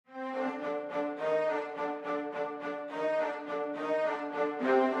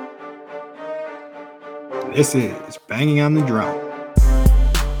This is Banging on the Drum.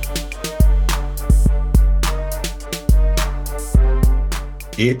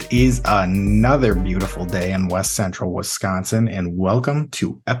 It is another beautiful day in West Central Wisconsin, and welcome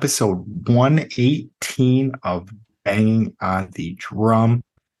to episode 118 of Banging on the Drum.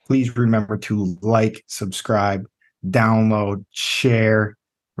 Please remember to like, subscribe, download, share.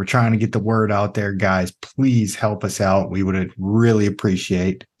 We're trying to get the word out there, guys. Please help us out. We would really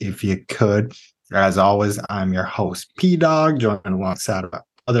appreciate if you could. As always, I'm your host, P Dog, joined alongside our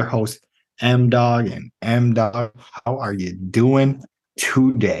other host, M Dog. And M Dog, how are you doing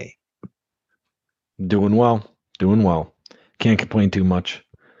today? Doing well. Can't complain too much.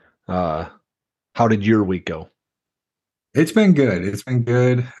 How did your week go? It's been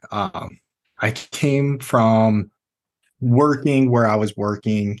good. I came from working where I was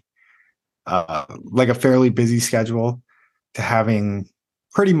working like a fairly busy schedule to having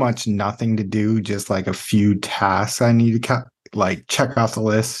pretty much nothing to do, just like a few tasks I need to check off the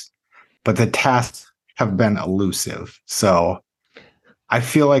list, but the tasks have been elusive. So I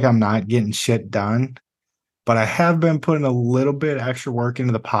feel like I'm not getting shit done, but I have been putting a little bit extra work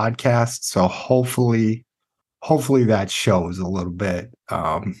into the podcast. So hopefully that shows a little bit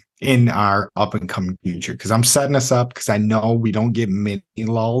in our up and coming future, because I'm setting us up because I know we don't get many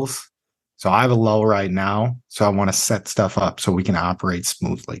lulls. So I have a lull right now. So I want to set stuff up so we can operate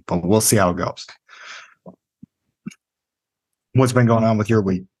smoothly, but we'll see how it goes. What's been going on with your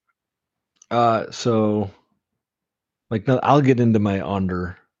week? I'll get into my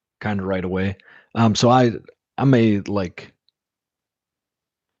under kind of right away. I'm a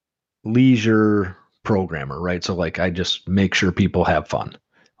leisure programmer, right? So I just make sure people have fun.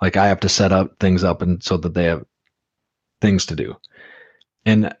 I have to set up things up and so that they have things to do.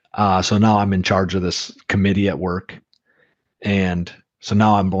 And so now I'm in charge of this committee at work. And so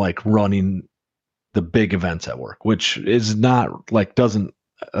now I'm running the big events at work, which is not doesn't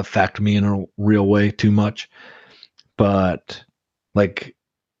affect me in a real way too much. But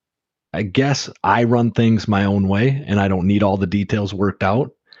I guess I run things my own way and I don't need all the details worked out.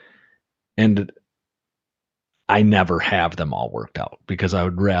 And I never have them all worked out because I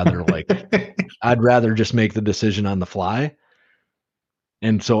would rather I'd rather just make the decision on the fly.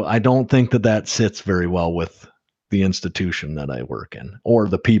 And so I don't think that sits very well with the institution that I work in or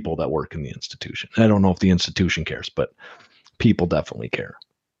the people that work in the institution. I don't know if the institution cares, but people definitely care.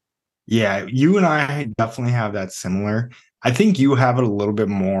 Yeah, you and I definitely have that similar. I think you have it a little bit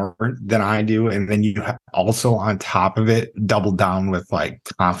more than I do. And then you also on top of it, double down with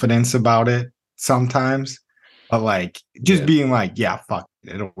confidence about it sometimes. But being yeah, fuck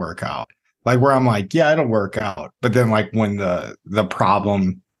it, it'll work out. Where I'm yeah, it'll work out. But then when the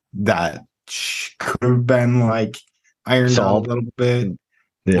problem that could have been ironed out a little bit,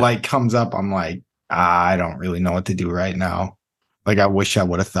 comes up, I'm I don't really know what to do right now. I wish I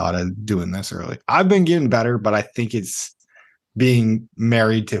would have thought of doing this early. I've been getting better, but I think it's being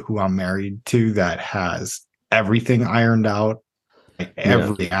married to who I'm married to that has everything ironed out,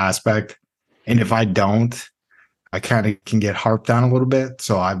 every aspect. And if I don't, I kind of can get harped on a little bit.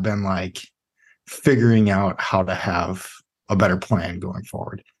 So I've been figuring out how to have a better plan going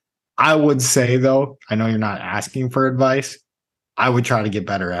forward. I would say, though, I know you're not asking for advice. I would try to get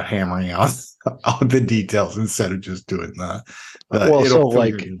better at hammering out all the details instead of just doing the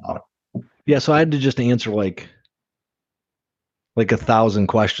so I had to just answer 1,000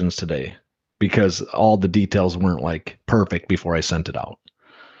 questions today because all the details weren't perfect before I sent it out.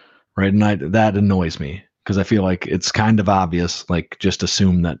 Right. And that annoys me because I feel like it's kind of obvious, just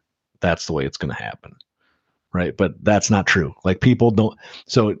assume that that's the way it's going to happen. Right. But that's not true. People don't.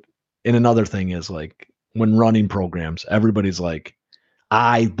 So, and another thing is when running programs, everybody's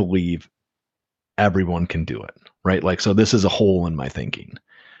I believe everyone can do it. Right. So this is a hole in my thinking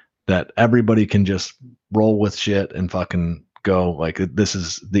that everybody can just roll with shit and fucking go. This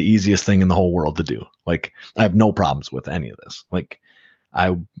is the easiest thing in the whole world to do. I have no problems with any of this.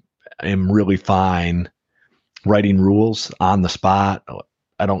 I am really fine writing rules on the spot.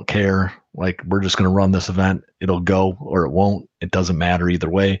 I don't care. We're just going to run this event. It'll go or it won't. It doesn't matter either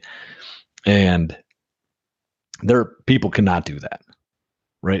way. And people cannot do that.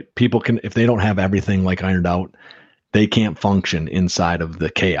 Right. People can, if they don't have everything ironed out, they can't function inside of the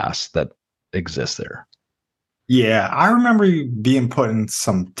chaos that exists there. Yeah. I remember being put in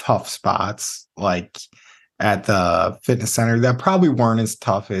some tough spots, at the fitness center that probably weren't as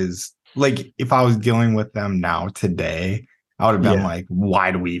tough as if I was dealing with them now today, I would have been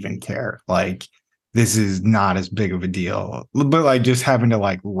why do we even care? This is not as big of a deal. But just having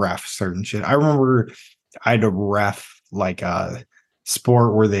to ref certain shit. I remember I had to ref a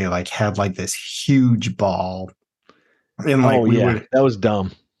sport where they like had like this huge ball and like Oh we yeah, would, that was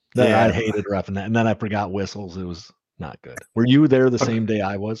dumb. That I yeah. hated reffing that, and then I forgot whistles. It was not good. Were you there the same day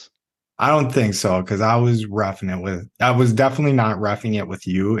I was? I don't think so because I was I was definitely not roughing it with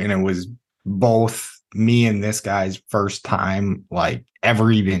you, and it was both me and this guy's first time like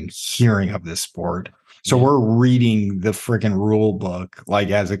ever even hearing of this sport. So Yeah. we're reading the freaking rule book like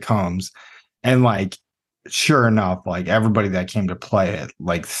as it comes, and like sure enough, like everybody that came to play it,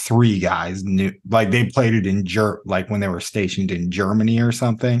 like three guys knew, like they played it in like when they were stationed in Germany or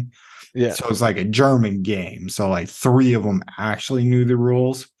something. Yeah. So it's like a German game. So like three of them actually knew the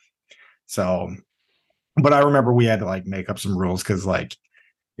rules. So, but I remember we had to like make up some rules because like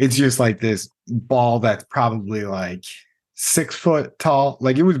it's just like this ball that's probably like 6 foot tall.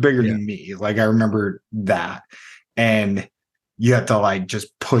 Like it was bigger Yeah. than me. Like I remember that. And you have to like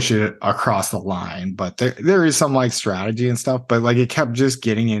just push it across the line. But there is some like strategy and stuff. But like it kept just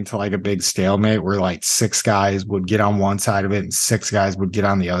getting into like a big stalemate where like six guys would get on one side of it and six guys would get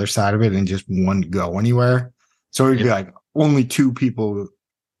on the other side of it and just wouldn't go anywhere. So it'd be Yeah. like only two people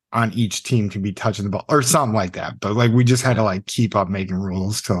on each team can be touching the ball or something like that. But like we just had to like keep up making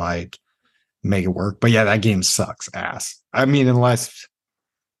rules to like make it work. But yeah, that game sucks ass. I mean, unless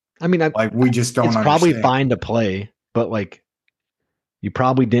I mean, like we just don't it's probably understand. fine to play, but like you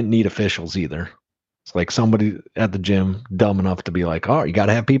probably didn't need officials either. It's like somebody at the gym dumb enough to be like, "Oh, you got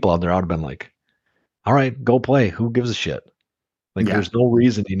to have people out there." I would have been like, "All right, go play. Who gives a shit?" Like, Yeah. there's no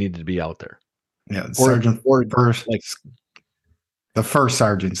reason you needed to be out there. Yeah. Or, Sergeant or first, like, the first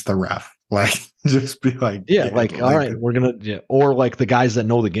sergeant's the ref. Like just be like, yeah, yeah, like, all like right, we're gonna, yeah, or like the guys that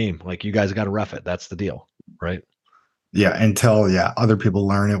know the game, like you guys got to ref it. That's the deal, right? yeah, until yeah, other people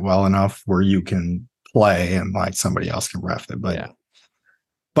learn it well enough where you can play and like somebody else can ref it. Yeah.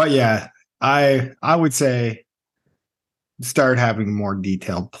 But yeah, I would say start having a more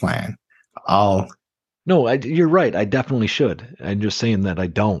detailed plan. I'll No, you're right. I definitely should. I'm just saying that I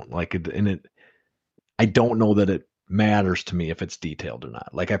don't like it, and I don't know that it matters to me if it's detailed or not.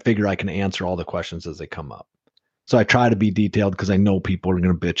 Like I figure I can answer all the questions as they come up. So I try to be detailed because I know people are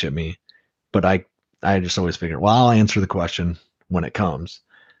going to bitch at me, but I just always figure, well, I'll answer the question when it comes,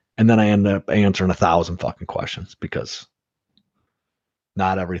 and then I end up answering 1,000 fucking questions because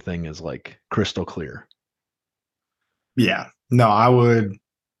not everything is like crystal clear. yeah. No, I would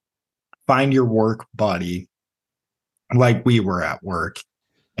find your work buddy like we were at work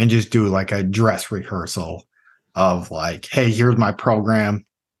and just do like a dress rehearsal of like, hey, here's my program.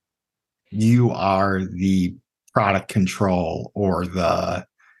 You are the product control or the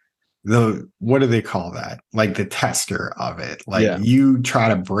what do they call that? Like the tester of it. Like Yeah. you try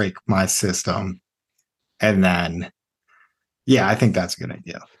to break my system and then yeah, I think that's a good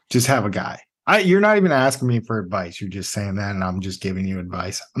idea. Just have a guy. You're not even asking me for advice. You're just saying that, and I'm just giving you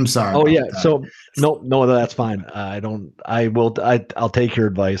advice. I'm sorry Oh about yeah. that. So no, that's fine. I will. I'll take your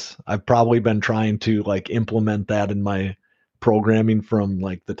advice. I've probably been trying to like implement that in my programming from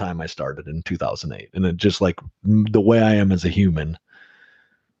like the time I started in 2008, and it just like the way I am as a human.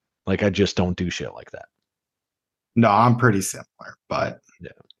 Like I just don't do shit like that. No, I'm pretty similar, but Yeah.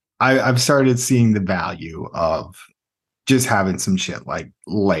 I've started seeing the value of just having some shit like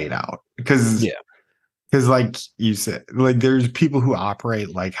laid out because Yeah. like you said, like there's people who operate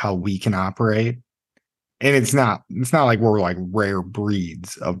like how we can operate, and it's not like we're like rare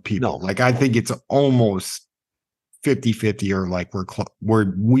breeds of people. No. Like I think it's almost 50-50 or like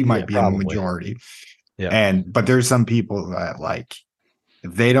we might Yeah, be in the probably. majority. Yeah. And but there's some people that like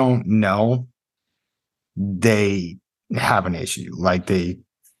if they don't know, they have an issue. Like they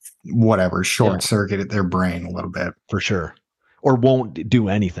whatever short circuited their brain a little bit. For sure. Or won't do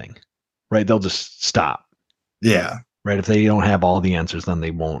anything. Right? They'll just stop. Yeah. Right? If they don't have all the answers, then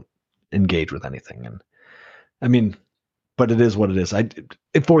they won't engage with anything. And I mean, but it is what it is.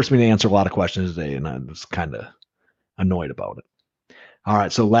 It forced me to answer a lot of questions today, and I was kind of annoyed about it. All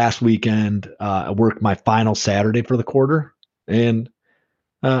right, so last weekend, I worked my final Saturday for the quarter, and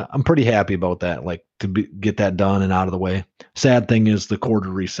I'm pretty happy about that. Like to get that done and out of the way. Sad thing is the quarter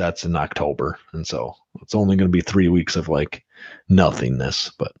resets in October, and so it's only going to be 3 weeks of like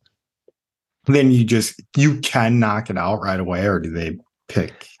nothingness. But Then you can knock it out right away, or do they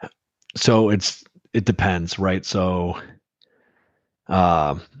pick? so it depends, right? So,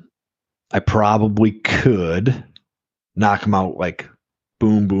 I probably could knock them out like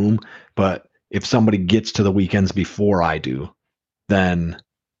boom, boom. But if somebody gets to the weekends before I do, then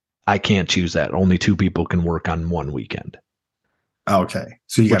I can't choose that. Only two people can work on one weekend, Okay,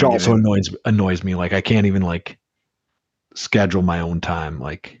 so you which got to also annoys me. Like I can't even like schedule my own time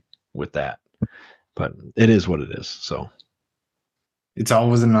like with that. But it is what it is. So It's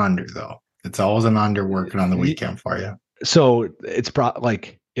always an under though. It's always an under working on the weekend for you. So it's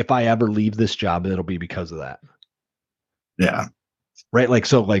like if I ever leave this job, it'll be because of that. Yeah. Right. Like,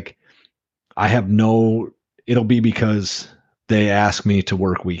 so like I have it'll be because they ask me to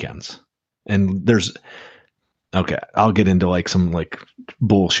work weekends. And okay, I'll get into like some like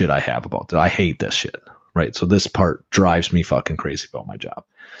bullshit I have about that. I hate this shit. Right. So this part drives me fucking crazy about my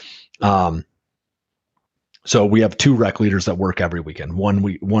job. So we have 2 rec leaders that work every weekend. One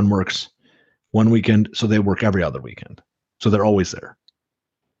works one weekend, so they work every other weekend. So they're always there.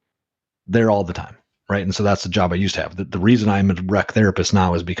 They're all the time, right? And so that's the job I used to have. The reason I'm a rec therapist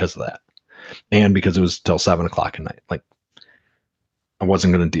now is because of that, and because it was till 7 o'clock at night. Like I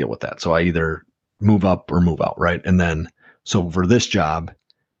wasn't going to deal with that, so I either move up or move out, right? And then so for this job,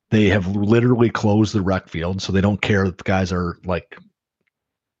 they have literally closed the rec field, so they don't care if the guys are like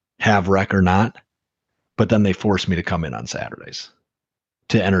have rec or not. But then they force me to come in on Saturdays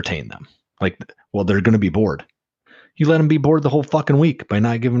to entertain them. Like, well, they're going to be bored. You let them be bored the whole fucking week by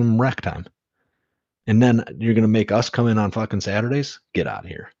not giving them rec time. And then you're going to make us come in on fucking Saturdays? Get out of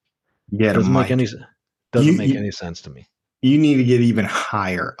here. Yeah, doesn't make any sense to me. You need to get even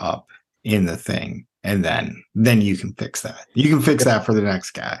higher up in the thing, and then you can fix that. You can fix that for the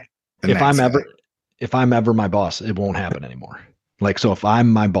next guy. If I'm ever my boss, it won't happen anymore. Like, so if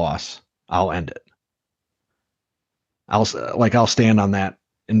I'm my boss, I'll end it. I'll stand on that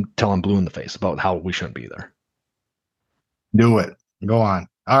until I'm blue in the face about how we shouldn't be there. Do it. Go on.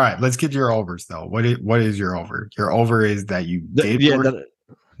 All right, let's get your overs though. What is your over? Your over is that you did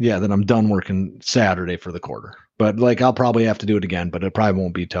that I'm done working Saturday for the quarter. But like I'll probably have to do it again, but it probably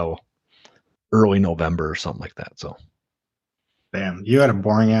won't be till early November or something like that. So damn, you had a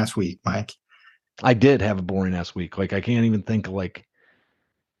boring ass week, Mike. I did have a boring ass week. Like I can't even think of like.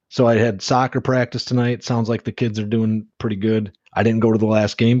 So I had soccer practice tonight. Sounds like the kids are doing pretty good. I didn't go to the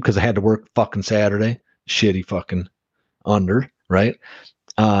last game because I had to work fucking Saturday. Shitty fucking under, right?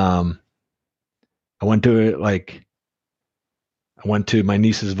 I went to my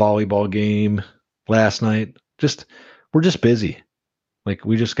niece's volleyball game last night. We're just busy. Like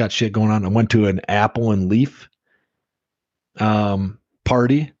we just got shit going on. I went to an apple and leaf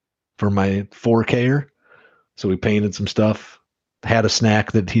party for my 4Ker. So we painted some stuff. Had a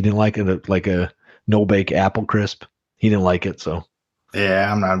snack that he didn't like, like a no bake apple crisp. He didn't like it, so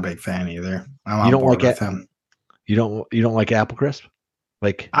yeah, I'm not a big fan either. You don't like apple crisp?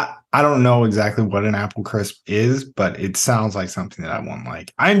 Like I don't know exactly what an apple crisp is, but it sounds like something that I won't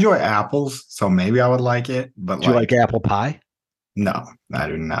like. I enjoy apples, so maybe I would like it. But do you like apple pie? No, I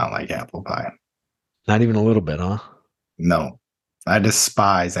do not like apple pie. Not even a little bit, huh? No, I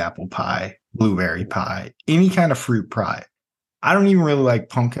despise apple pie, blueberry pie, any kind of fruit pie. I don't even really like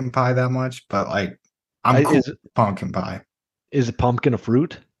pumpkin pie that much, but like I'm cool with pumpkin pie. Is a pumpkin a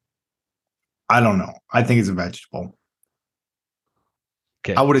fruit? I don't know. I think it's a vegetable.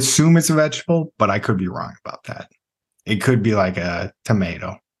 Okay. I would assume it's a vegetable, but I could be wrong about that. It could be like a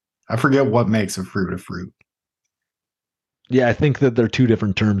tomato. I forget what makes a fruit a fruit. Yeah, I think that they're 2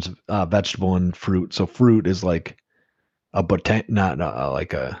 different terms, vegetable and fruit. So fruit is like not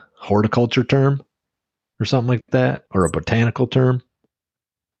like a horticulture term or something like that, or a botanical term.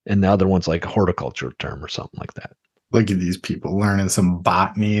 And the other one's like a horticulture term or something like that. Look at these people learning some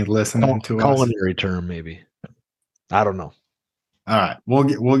botany, listening to us. Culinary term, maybe. I don't know. All right,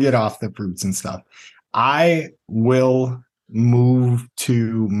 we'll get off the fruits and stuff. I will move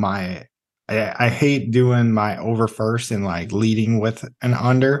to my. I hate doing my over first and like leading with an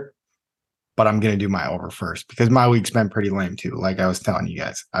under, but I'm gonna do my over first because my week's been pretty lame too. Like I was telling you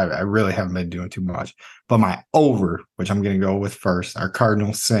guys, I really haven't been doing too much. But my over, which I'm gonna go with first, our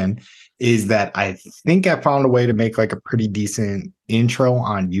cardinal sin, is that I think I found a way to make like a pretty decent intro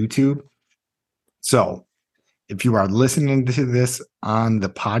on YouTube. So if you are listening to this on the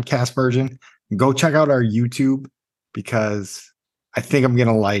podcast version, go check out our YouTube because I think I'm going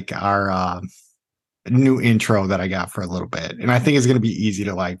to like our new intro that I got for a little bit. And I think it's going to be easy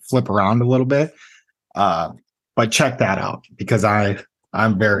to like flip around a little bit. But check that out because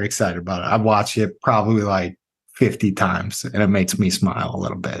I'm very excited about it. I've watched it probably like 50 times and it makes me smile a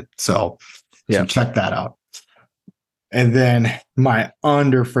little bit. So check that out. And then my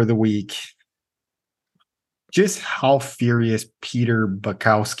under for the week, just how furious Peter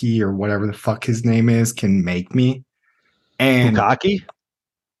Bukowski or whatever the fuck his name is can make me. And Bukaki?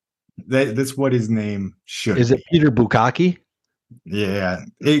 That's what his name should be. Is it Peter Bukaki? Yeah,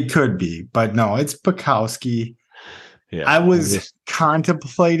 it could be, but no, it's Bukowski. Yeah, I was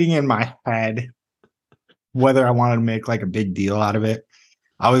contemplating in my head whether I wanted to make like a big deal out of it.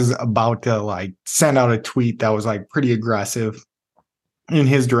 I was about to like send out a tweet that was like pretty aggressive. in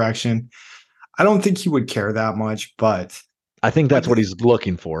his direction. I don't think he would care that much, but I think that's what he's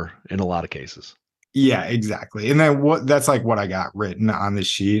looking for in a lot of cases. yeah, exactly. And then that's like what I got written on the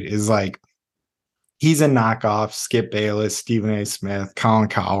sheet is like he's a knockoff Skip Bayless, Stephen A. Smith, Colin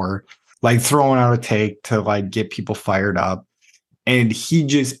Cowher, like throwing out a take to like get people fired up. And he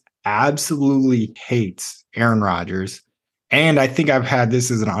just absolutely hates Aaron Rodgers. And I think I've had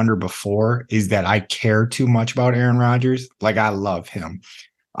this as an under before is that I care too much about Aaron Rodgers. Like I love him.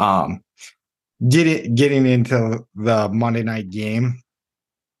 Um, getting into the Monday night game,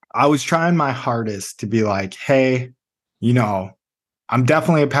 I was trying my hardest to be like, hey, you know, I'm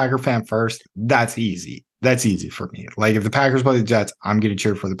definitely a Packer fan first. That's easy. That's easy for me. Like if the Packers play the Jets, I'm going to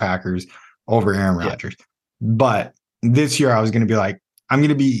cheer for the Packers over Aaron Rodgers. Yeah. But this year I was going to be like, I'm going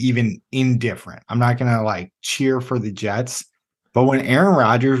to be even indifferent. I'm not going to like cheer for the Jets. But when Aaron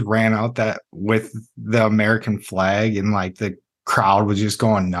Rodgers ran out that with the American flag and like the crowd was just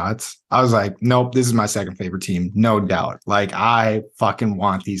going nuts, I was like, nope, this is my second favorite team. No doubt. Like I fucking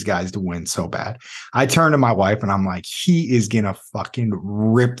want these guys to win so bad. I turned to my wife and I'm like, he is going to fucking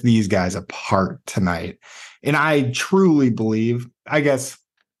rip these guys apart tonight. And I truly believe, I guess,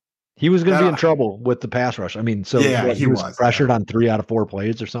 he was going to be in trouble with the pass rush. I mean, so yeah, he was pressured on 3 out of 4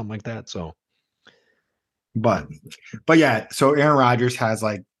 plays or something like that. So, but yeah, so Aaron Rodgers has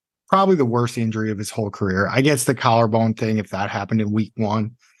like probably the worst injury of his whole career. I guess the collarbone thing, if that happened in week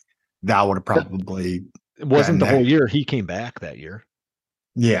 1, that would have probably it wasn't the whole year. He came back that year.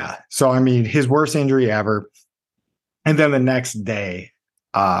 Yeah. So, I mean, his worst injury ever. And then the next day,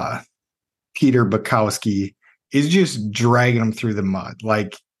 Peter Bukowski is just dragging him through the mud,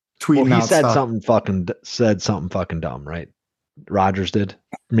 like tweeting out said stuff. Said something fucking dumb, right? Rodgers did,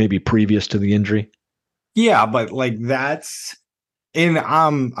 maybe previous to the injury. Yeah, but like that's, and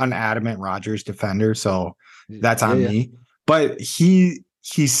I'm an adamant Rodgers defender, so that's on me. But he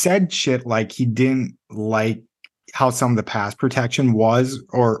said shit like he didn't like how some of the pass protection was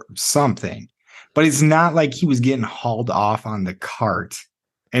or something. But it's not like he was getting hauled off on the cart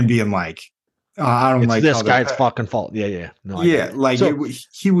and being like, I don't like this guy's fucking fault. Yeah. No, yeah, like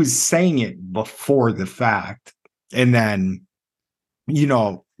he was saying it before the fact. And then, you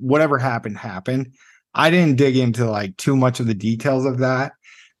know, whatever happened. I didn't dig into like too much of the details of that,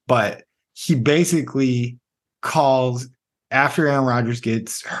 but he basically calls after Aaron Rodgers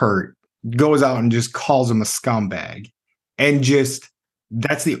gets hurt, goes out and just calls him a scumbag. And just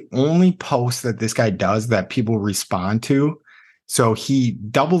that's the only post that this guy does that people respond to. So he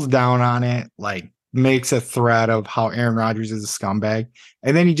doubles down on it, like makes a thread of how Aaron Rodgers is a scumbag.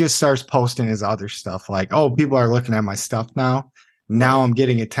 And then he just starts posting his other stuff like, oh, people are looking at my stuff now. Now I'm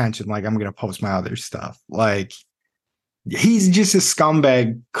getting attention. Like I'm going to post my other stuff. Like he's just a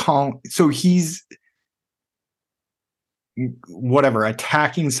scumbag. So he's whatever,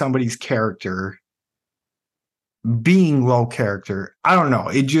 attacking somebody's character, being low character. I don't know.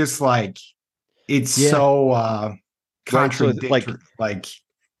 It just like, it's so contradictory. Like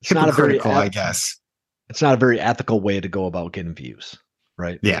it's not a very, I guess. It's not a very ethical way to go about getting views.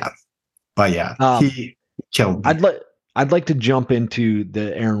 Right. Yeah. But yeah, he killed me. I'd like to jump into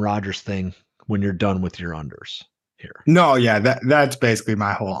the Aaron Rodgers thing when you're done with your unders here. No, yeah, that's basically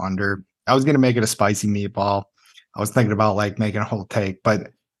my whole under. I was going to make it a spicy meatball. I was thinking about like making a whole take,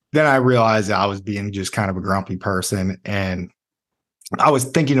 but then I realized I was being just kind of a grumpy person. And I was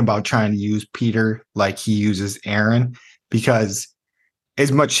thinking about trying to use Peter like he uses Aaron, because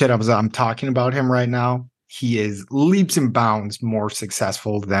as much shit as I'm talking about him right now, he is leaps and bounds more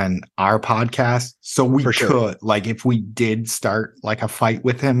successful than our podcast. So we could, like, if we did start like a fight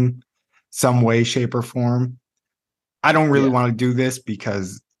with him some way, shape, or form, I don't really want to do this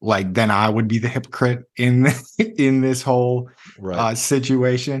because like then I would be the hypocrite in this whole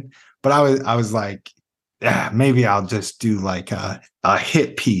situation. But I was like, maybe I'll just do like a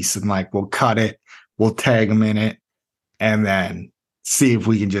hit piece and like we'll cut it, we'll tag him in it, and then see if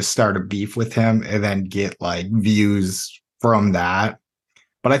we can just start a beef with him and then get like views from that.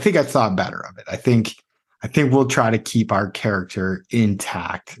 But I think I thought better of it. I think we'll try to keep our character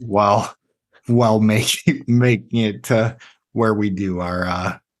intact while making it to where we do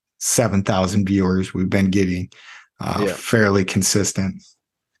our 7,000 viewers we've been getting fairly consistent.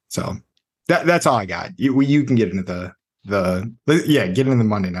 So that's all I got. You can get into get into the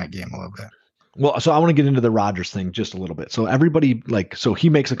Monday night game a little bit. Well, so I want to get into the Rodgers thing just a little bit. So everybody so he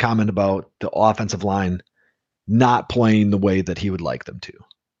makes a comment about the offensive line not playing the way that he would like them to,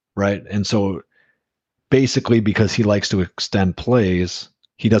 right? And so basically because he likes to extend plays,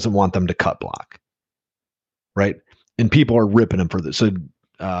 he doesn't want them to cut block, right? And people are ripping him for this. So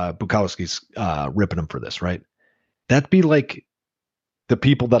Bukowski's ripping him for this, right? That'd be the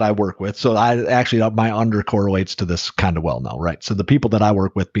people that I work with. So I actually, my under correlates to this kind of well now, right? So the people that I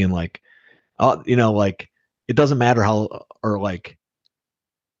work with being like, oh, like it doesn't matter how, or like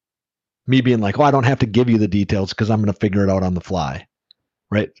me being like, oh, I don't have to give you the details because I'm going to figure it out on the fly,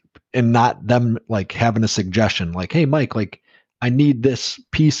 right? And not them like having a suggestion, like, hey, Mike, like I need this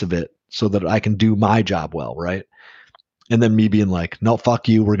piece of it so that I can do my job well, right? And then me being like, no, fuck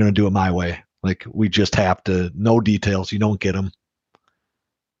you, we're going to do it my way. Like we just have to, no details, you don't get them.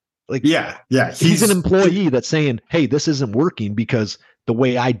 Like, yeah, he's an employee that's saying, hey, this isn't working because the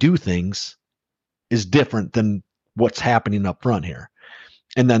way I do things is different than what's happening up front here.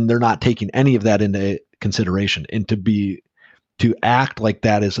 And then they're not taking any of that into consideration. And to act like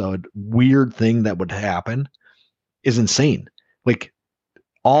that is a weird thing that would happen is insane. Like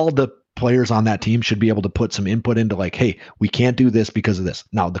all the players on that team should be able to put some input into like, hey, we can't do this because of this.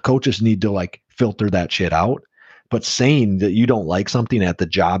 Now the coaches need to like filter that shit out. But saying that you don't like something at the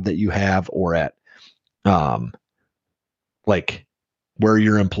job that you have or at like where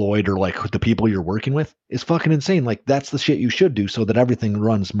you're employed or like the people you're working with is fucking insane. Like that's the shit you should do so that everything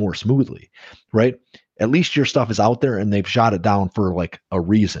runs more smoothly, right? At least your stuff is out there and they've shot it down for like a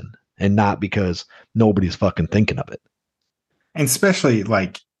reason and not because nobody's fucking thinking of it. And especially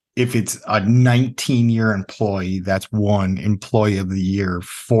like if it's a 19-year employee, that's won employee of the year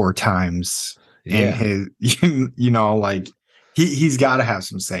 4 times. Yeah. And his, like he's got to have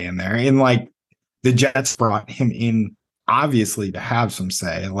some say in there. And like the Jets brought him in obviously to have some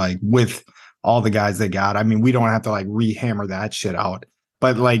say, like with all the guys they got. I mean, we don't have to like rehammer that shit out,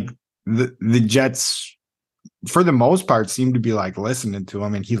 but like the Jets for the most part seemed to be like listening to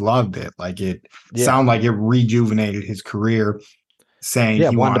him and he loved it. Like it sounded like it rejuvenated his career, saying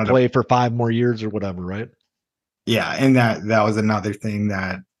he wanted to play for 5 more years or whatever, right? Yeah. And that was another thing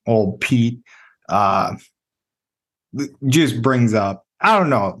that old Pete just brings up. I don't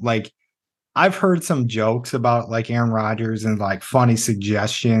know, like I've heard some jokes about like Aaron Rodgers and like funny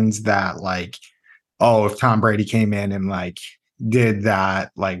suggestions that like, oh, if Tom Brady came in and like did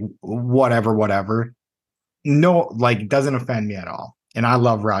that, like whatever. No, like doesn't offend me at all. And I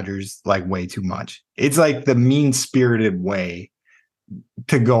love Rodgers like way too much. It's like the mean-spirited way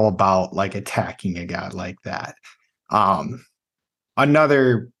to go about like attacking a guy like that.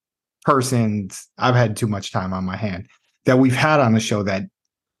 Another person, I've had too much time on my hand, that we've had on the show that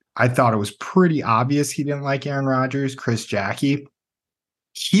I thought it was pretty obvious he didn't like Aaron Rodgers, Chris Jackie.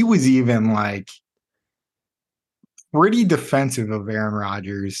 He was even like pretty defensive of Aaron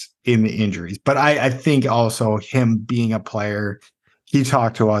Rodgers in the injuries. But I think also him being a player, he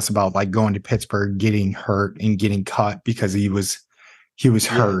talked to us about like going to Pittsburgh, getting hurt and getting cut because he was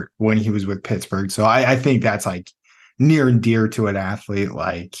hurt when he was with Pittsburgh. So I think that's like near and dear to an athlete.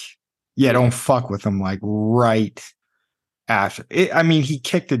 Like, yeah, don't fuck with him like right after. I mean, he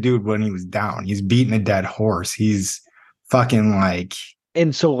kicked a dude when he was down. He's beating a dead horse. He's fucking like.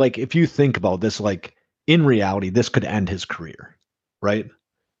 And so like, if you think about this, like in reality, this could end his career, right?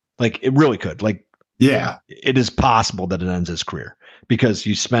 Like it really could. Like, yeah, it is possible that it ends his career because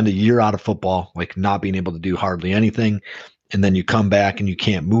you spend a year out of football, like not being able to do hardly anything. And then you come back and you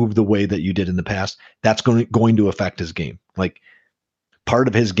can't move the way that you did in the past. That's going to affect his game. Like part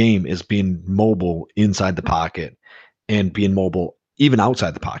of his game is being mobile inside the pocket and being mobile even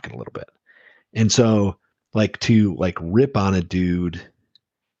outside the pocket a little bit. And so like to like rip on a dude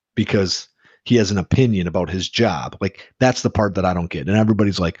because he has an opinion about his job, like that's the part that I don't get. And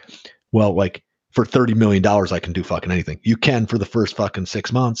everybody's like, well, like for $30 million, I can do fucking anything. You can for the first fucking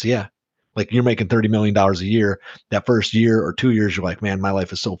 6 months. Yeah. Like you're making $30 million a year. That first year or 2 years, you're like, man, my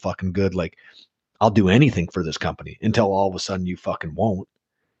life is so fucking good. Like I'll do anything for this company until all of a sudden you fucking won't.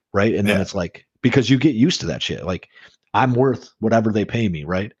 Right. And then it's like, because you get used to that shit. Like I'm worth whatever they pay me.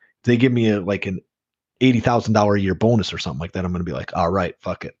 Right. If they give me an $80,000 a year bonus or something like that, I'm going to be like, all right,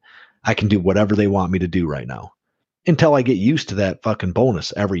 fuck it. I can do whatever they want me to do right now until I get used to that fucking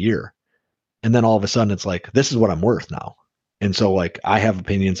bonus every year. And then all of a sudden it's like, this is what I'm worth now. And so like, I have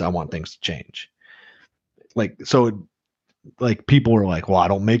opinions. I want things to change. Like, so like people are like, well, I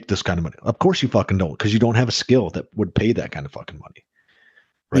don't make this kind of money. Of course you fucking don't. Cause you don't have a skill that would pay that kind of fucking money.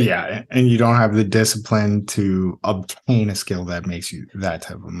 Right. Yeah. And you don't have the discipline to obtain a skill that makes you that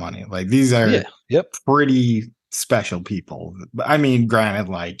type of money. Like these are pretty special people. I mean, granted,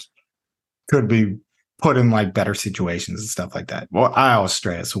 like could be put in like better situations and stuff like that. Well, I always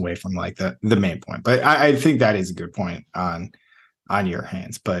stray us away from like the main point, but I think that is a good point on your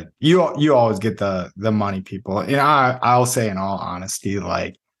hands. But you always get the money people, and I'll say in all honesty,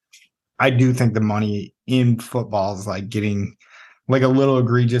 like I do think the money in football is like getting like a little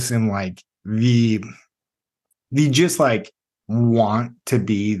egregious in like the just like want to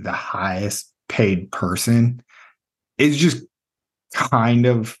be the highest paid person is just kind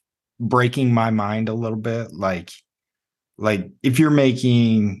of breaking my mind a little bit. Like if you're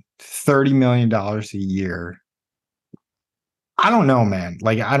making $30 million a year, I don't know, man.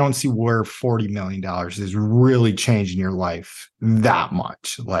 Like, I don't see where $40 million is really changing your life that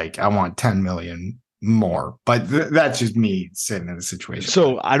much. Like, I want 10 million more, but that's just me sitting in a situation.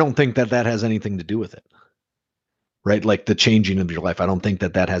 So I don't think that has anything to do with it, right? Like the changing of your life. I don't think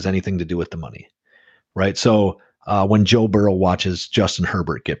that has anything to do with the money, right? So when Joe Burrow watches Justin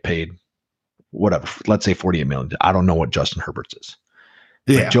Herbert get paid, whatever, let's say 48 million. I don't know what Justin Herbert's is.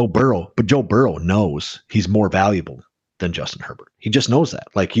 Yeah. But Joe Burrow knows he's more valuable than Justin Herbert. He just knows that.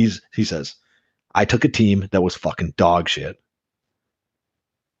 Like he says, I took a team that was fucking dog shit,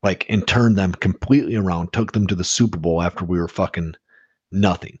 like, and turned them completely around, took them to the Super Bowl after we were fucking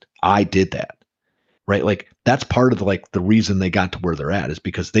nothing. I did that. Right? Like that's part of the reason they got to where they're at is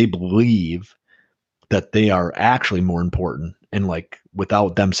because they believe that they are actually more important, and like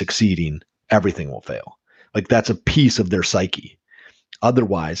without them succeeding, everything will fail. Like that's a piece of their psyche.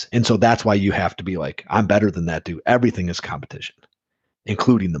 Otherwise, and so that's why you have to be like, I'm better than that dude. Everything is competition,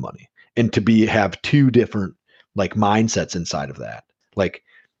 including the money. And to have two different like mindsets inside of that. Like,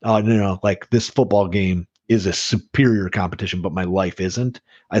 like this football game is a superior competition, but my life isn't,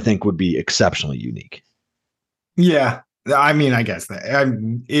 I think would be exceptionally unique. Yeah. I mean, I guess that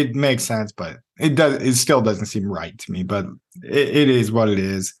it makes sense, but it still doesn't seem right to me, but it is what it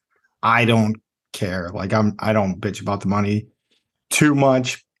is. I don't care. Like I don't bitch about the money too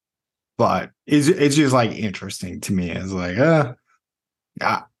much, but it's just like interesting to me. It's like,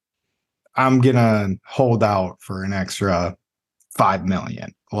 I'm gonna hold out for an extra 5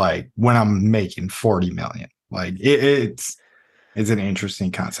 million, like when I'm making 40 million. Like it's an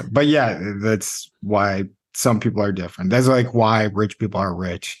interesting concept. But yeah, that's why some people are different. That's like why rich people are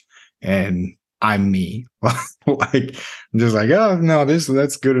rich and I'm me. Like I'm just like, oh no,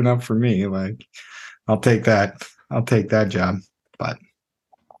 that's good enough for me. Like I'll take that job.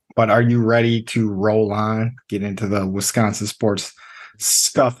 But are you ready to roll on, get into the Wisconsin sports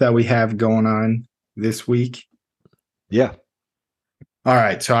stuff that we have going on this week? Yeah. All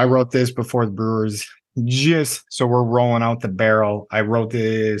right. So I wrote this before the Brewers, just so we're rolling out the barrel. I wrote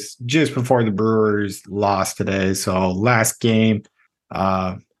this just before the Brewers lost today. So last game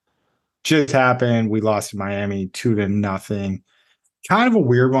just happened. We lost to Miami 2-0. Kind of a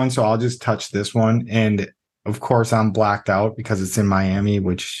weird one. So I'll just touch this one. And of course, I'm blacked out because it's in Miami,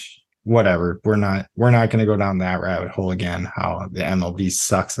 which whatever. We're not going to go down that rabbit hole again, how the MLB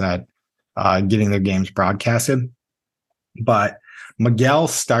sucks at getting their games broadcasted. But McGill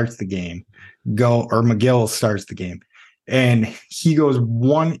starts the game, and he goes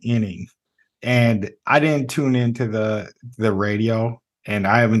one inning. And I didn't tune into the radio, and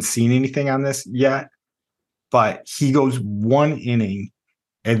I haven't seen anything on this yet. But he goes one inning,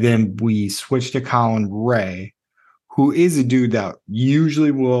 and then we switch to Colin Ray, who is a dude that usually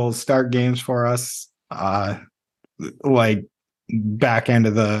will start games for us, like back end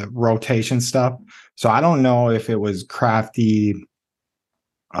of the rotation stuff. So I don't know if it was Crafty,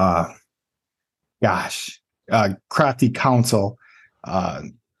 Crafty Council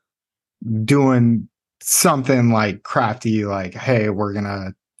doing something like Crafty, like, hey, we're going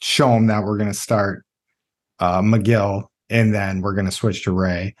to show him that we're going to start McGill, and then we're going to switch to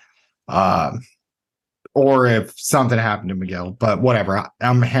Ray. Or if something happened to McGill, but whatever.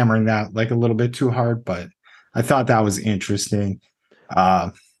 I'm hammering that like a little bit too hard, but I thought that was interesting.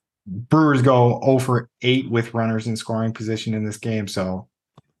 Brewers go 0 for 8 with runners in scoring position in this game, so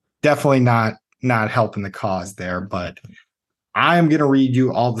definitely not helping the cause there. But I'm going to read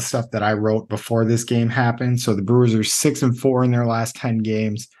you all the stuff that I wrote before this game happened. So the Brewers are 6-4 in their last 10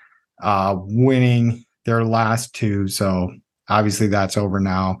 games, winning their last 2. So obviously that's over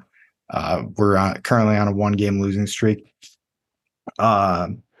now. We're currently on a 1-game losing streak. A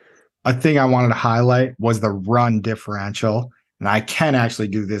thing I wanted to highlight was the run differential, and I can actually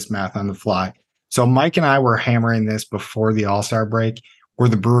do this math on the fly. So Mike and I were hammering this before the All-Star break, where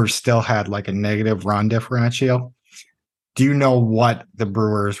the Brewers still had like a negative run differential. Do you know what the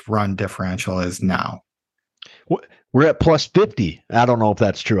Brewers' run differential is now? We're at plus 50. I don't know if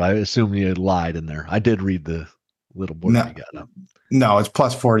that's true. I assume you lied in there. I did read the little board you got up. No, it's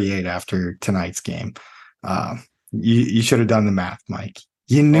plus 48 after tonight's game. You should have done the math, Mike.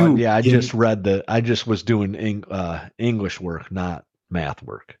 You knew. Yeah, I just read I just was doing English work, not math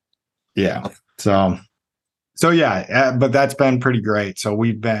work. Yeah. So yeah, but that's been pretty great. So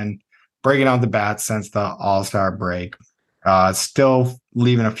we've been breaking out the bats since the All-Star break. Still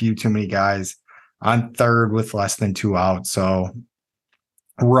leaving a few too many guys on third with less than 2 outs. So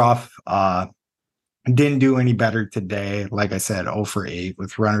rough. Didn't do any better today. Like I said, 0 for 8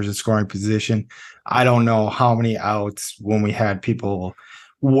 with runners in scoring position. I don't know how many outs when we had people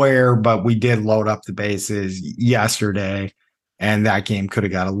where, but we did load up the bases yesterday, and that game could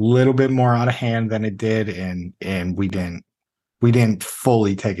have got a little bit more out of hand than it did, and we didn't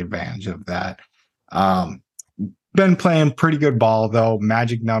fully take advantage of that. Been playing pretty good ball though.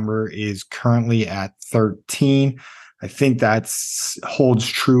 Magic number is currently at 13. I think that's holds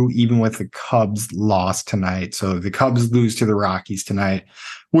true even with the Cubs loss tonight. So the Cubs lose to the Rockies tonight,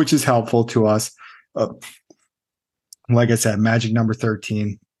 which is helpful to us. Like I said, magic number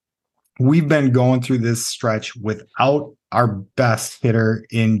 13. We've been going through this stretch without our best hitter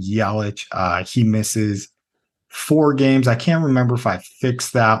in Yelich. He misses 4 games. I can't remember if I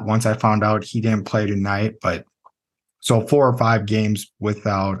fixed that once I found out he didn't play tonight, but so 4 or 5 games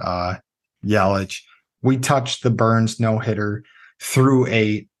without Yelich. We touched the Burns no-hitter through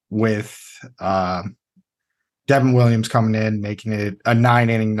 8 with Devin Williams coming in, making it a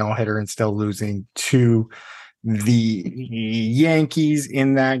 9-inning no-hitter and still losing to the Yankees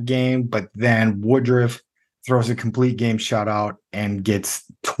in that game. But then Woodruff throws a complete game shutout and gets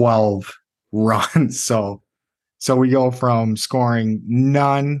 12 runs. So we go from scoring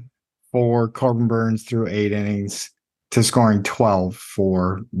none for Corbin Burns through 8 innings to scoring 12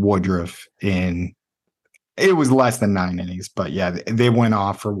 for Woodruff in it was less than 9 innings, but yeah, they went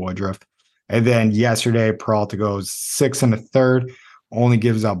off for Woodruff. And then yesterday, Peralta goes 6 1/3, only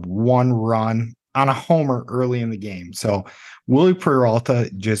gives up 1 run on a homer early in the game. So Willie Peralta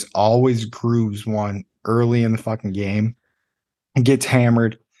just always grooves one early in the fucking game and gets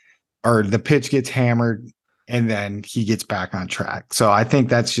hammered, or the pitch gets hammered, and then he gets back on track. So I think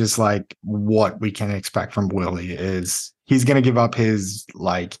that's just like what we can expect from Willie is he's going to give up his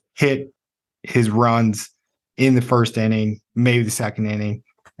his runs in the first inning, maybe the second inning,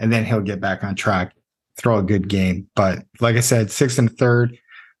 and then he'll get back on track, throw a good game. But like I said, 6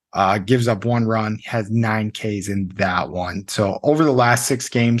 1/3, gives up 1 run, has 9 Ks in that one. So over the last 6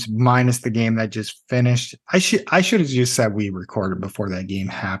 games, minus the game that just finished, I should have just said we recorded before that game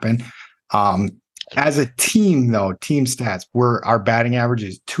happened. As a team, though, team stats, our batting average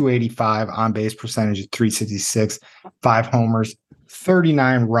is 285, on base percentage is 366, 5 homers,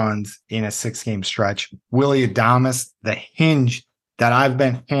 39 runs in a 6-game stretch. Willy Adames, the hinge that I've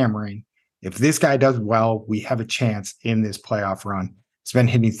been hammering. If this guy does well, we have a chance in this playoff run. He's been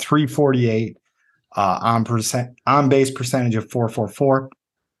hitting 348, on base percentage of 444,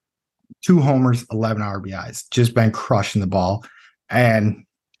 2 homers, 11 RBIs. Just been crushing the ball, and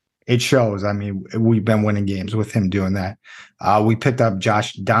it shows. I mean, we've been winning games with him doing that. We picked up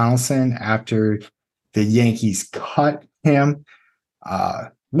Josh Donaldson after the Yankees cut him,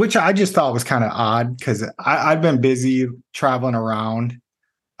 which I just thought was kind of odd because I've been busy traveling around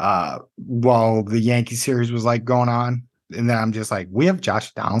while the Yankee series was like going on. And then I'm just like, we have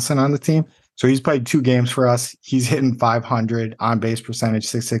Josh Donaldson on the team. So he's played 2 games for us. He's hitting 500, on base percentage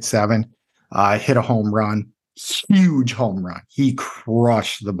 667, hit a home run, huge home run. He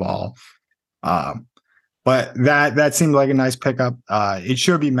crushed the ball. But that seemed like a nice pickup. It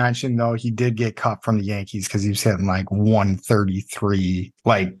should be mentioned, though, he did get cut from the Yankees because he was hitting like 133.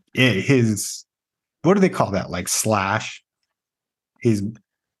 Like his, what do they call that? Like slash. His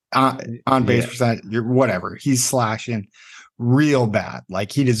on base percent, whatever. He's slashing real bad. Like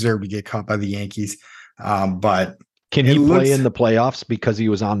he deserved to get cut by the Yankees. But can he play in the playoffs because he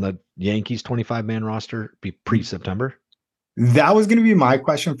was on the Yankees 25-man roster pre-September? That was going to be my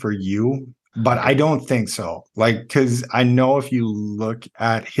question for you. But I don't think so. Like, because I know if you look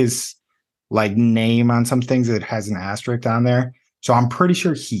at his like name on some things, it has an asterisk on there. So I'm pretty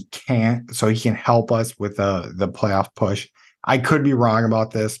sure he can't. So he can help us with the playoff push. I could be wrong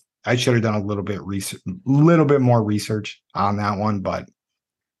about this. I should have done a little bit more research on that one, but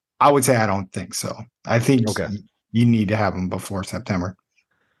I would say I don't think so. I think you need to have him before September.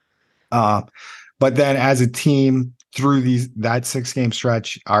 But then as a team, through that 6-game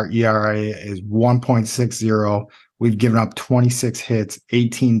stretch, our ERA is 1.60. We've given up 26 hits,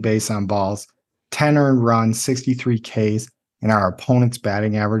 18 base on balls, 10 earned runs, 63 Ks, and our opponent's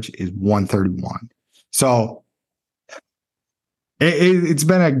batting average is 131. So it's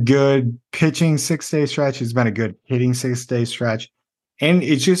been a good pitching 6-day stretch. It's been a good hitting 6-day stretch. And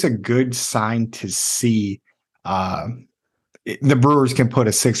it's just a good sign to see the Brewers can put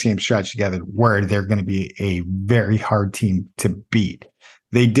a 6-game stretch together where they're going to be a very hard team to beat.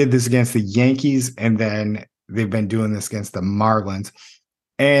 They did this against the Yankees, and then they've been doing this against the Marlins.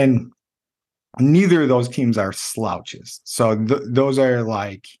 And neither of those teams are slouches. So those are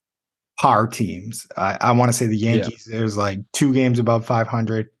like par teams. I want to say the Yeah. Yankees, there's like 2 games above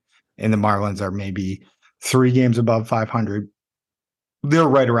 500, and the Marlins are maybe 3 games above 500. They're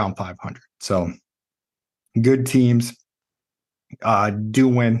right around 500. So good teams do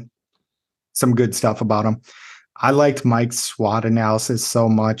win. Some good stuff about them. I liked Mike's SWOT analysis so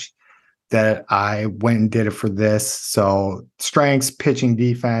much that I went and did it for this. So strengths, pitching,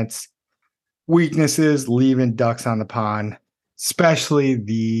 defense, weaknesses, leaving ducks on the pond, especially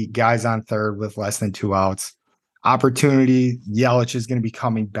the guys on third with less than 2 outs. Opportunity, Yelich is going to be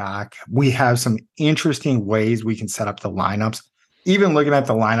coming back. We have some interesting ways we can set up the lineups. Even looking at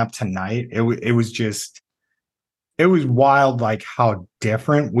the lineup tonight, it was wild, like how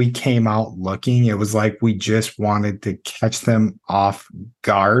different we came out looking. It was like we just wanted to catch them off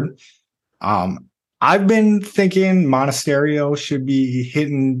guard. I've been thinking Monasterio should be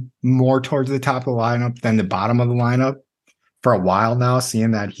hitting more towards the top of the lineup than the bottom of the lineup for a while now,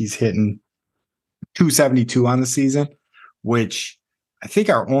 seeing that he's hitting 272 on the season, which I think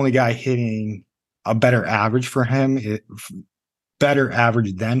our only guy hitting a better average for him, better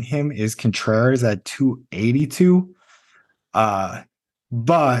average than him, is Contreras at 282.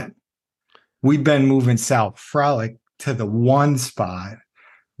 But we've been moving Sal Frelick to the 1 spot,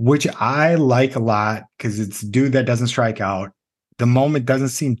 which I like a lot because it's a dude that doesn't strike out. The moment doesn't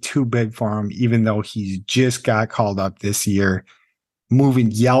seem too big for him, even though he's just got called up this year. Moving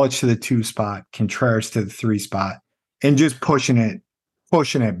Yelich to the 2 spot, Contreras to the 3 spot, and just pushing it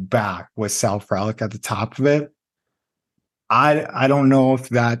back with Sal Frelick at the top of it. I don't know if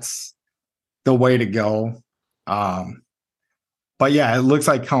that's the way to go. But yeah, it looks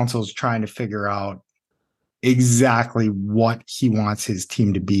like Council's trying to figure out exactly what he wants his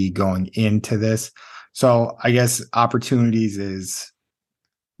team to be going into this. So I guess opportunities is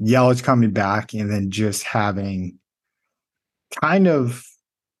Yelich coming back and then just having kind of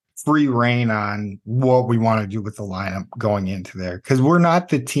free reign on what we want to do with the lineup going into there. Because we're not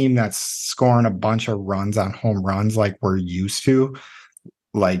the team that's scoring a bunch of runs on home runs like we're used to.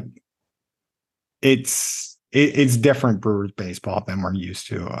 Like it's different Brewers baseball than we're used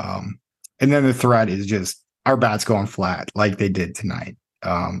to. And then the threat is just our bats going flat like they did tonight,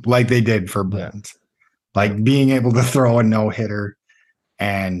 like they did for Burns, like being able to throw a no-hitter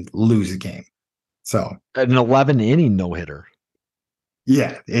and lose a game. So an 11 inning no-hitter.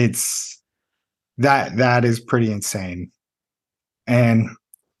 Yeah, it's that is pretty insane. And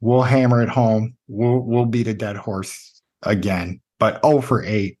we'll hammer it home. We'll beat a dead horse again, but 0 for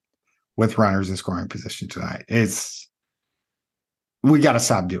 8 with runners in scoring position tonight. We got to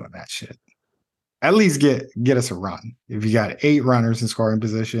stop doing that shit. At least get us a run. If you got 8 runners in scoring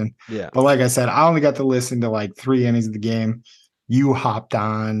position. Yeah. But like I said, I only got to listen to like 3 innings of the game. You hopped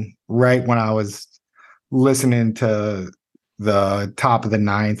on right when I was listening to the top of the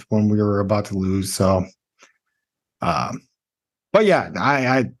 9th when we were about to lose. So, but yeah,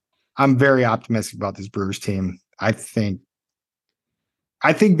 I'm very optimistic about this Brewers team. I think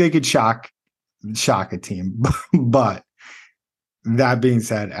they could shock a team, but that being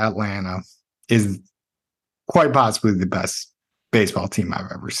said, Atlanta is quite possibly the best baseball team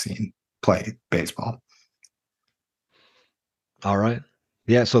I've ever seen play baseball. All right.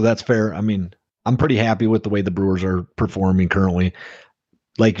 Yeah, so that's fair. I mean, I'm pretty happy with the way the Brewers are performing currently.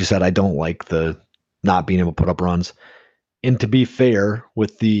 Like you said, I don't like the not being able to put up runs. And to be fair,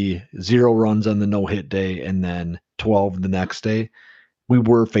 with the 0 runs on the no-hit day and then 12 the next day, we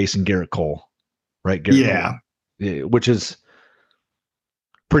were facing Garrett Cole, right? Garrett Cole, which is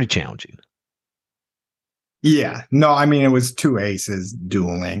pretty challenging. Yeah. No, I mean, it was 2 aces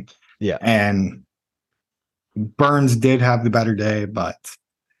dueling. Yeah. And Burns did have the better day, but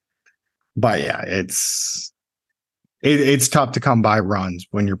yeah, it's tough to come by runs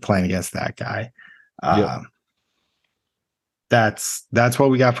when you're playing against that guy. That's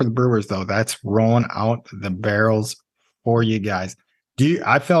what we got for the Brewers, though. That's rolling out the barrels for you guys.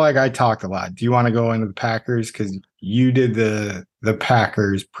 I feel like I talked a lot. Do you want to go into the Packers? Because you did the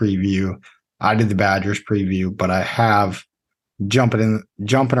Packers preview. I did the Badgers preview, but I have jumping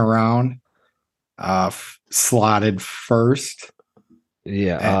around, slotted first.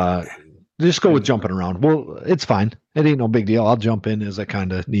 Yeah. Just go with jumping around. Well, it's fine. It ain't no big deal. I'll jump in as I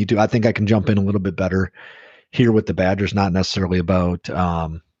kind of need to. I think I can jump in a little bit better here with the Badgers, not necessarily about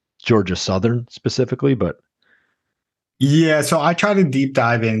Georgia Southern specifically, but yeah. So I try to deep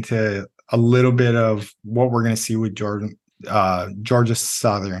dive into a little bit of what we're going to see with Georgia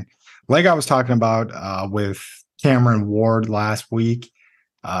Southern. Like I was talking about with Cameron Ward last week,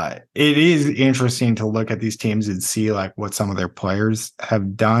 it is interesting to look at these teams and see like what some of their players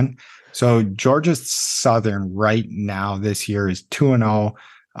have done. So Georgia Southern right now this year is 2-0.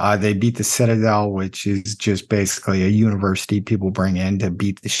 They beat the Citadel, which is just basically a university people bring in to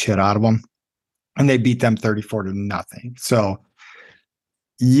beat the shit out of them. And they beat them 34-0. So,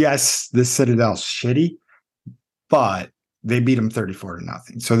 yes, the Citadel's shitty, but they beat them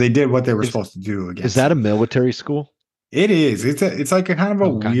 34-0. So they did what they were supposed to do against. Is that a military school? It is. It's like a kind of a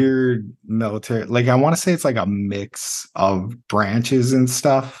weird military. Like I want to say it's like a mix of branches and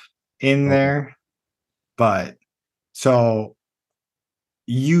stuff in there. But so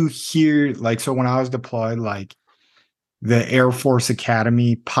you hear like, so when I was deployed, like the Air Force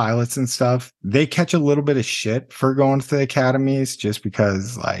Academy pilots and stuff, they catch a little bit of shit for going to the academies just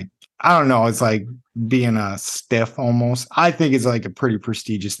because, like, I don't know, it's like being a stiff almost. I think it's like a pretty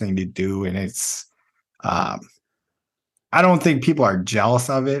prestigious thing to do, and it's I don't think people are jealous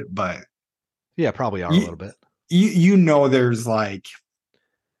of it, but yeah, probably are a little bit. You know, there's like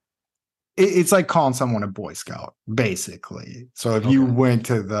it's like calling someone a Boy Scout, basically. So if you went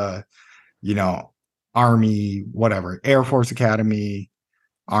to the, you know, Army, whatever, Air Force Academy,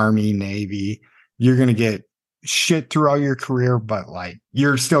 Army, Navy, you're going to get shit throughout your career, but like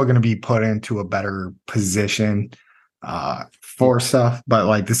you're still going to be put into a better position for stuff. But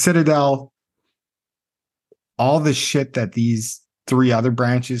like the Citadel, all the shit that these three other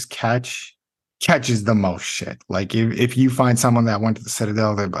branches catches the most shit. Like if you find someone that went to the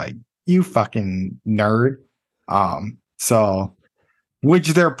Citadel, they're like, you fucking nerd. So which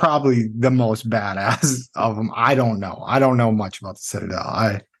they're probably the most badass of them. I don't know. I don't know much about the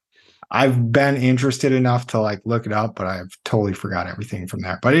Citadel. I've been interested enough to like look it up, but I've totally forgot everything from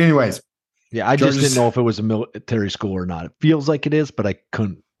there. But anyways. Yeah, I just didn't know if it was a military school or not. It feels like it is, but I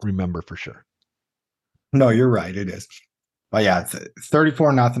couldn't remember for sure. No, you're right. It is. But yeah,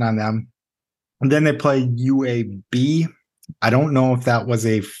 34-0 on them. And then they play UAB. I don't know if that was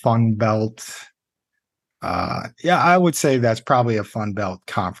a Fun Belt. Yeah, I would say that's probably a Fun Belt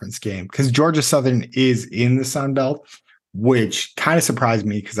conference game because Georgia Southern is in the Sun Belt, which kind of surprised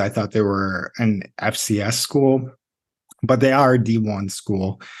me because I thought they were an FCS school, but they are a D1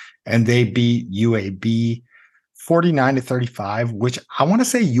 school, and they beat UAB 49-35, which I want to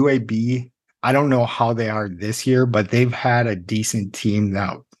say UAB, I don't know how they are this year, but they've had a decent team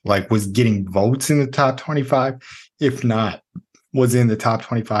that like was getting votes in the top 25, if not was in the top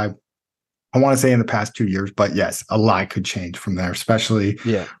 25. I want to say in the past 2 years, but yes, a lot could change from there, especially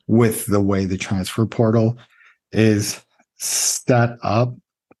with the way the transfer portal is set up.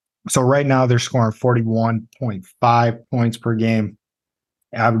 So right now they're scoring 41.5 points per game,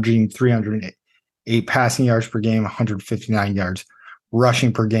 averaging 308 passing yards per game, 159 yards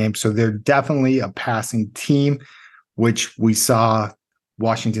rushing per game. So they're definitely a passing team, which we saw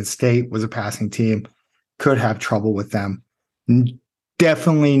Washington State was a passing team, could have trouble with them.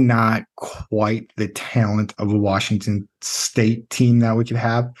 Definitely not quite the talent of a Washington State team that we could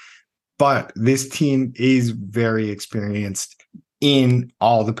have, but this team is very experienced in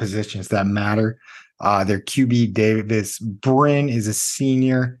all the positions that matter. Their QB, Davis Brin, is a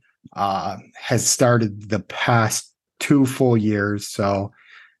senior, has started the past 2 full years. So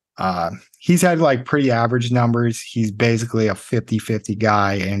he's had like pretty average numbers. He's basically a 50-50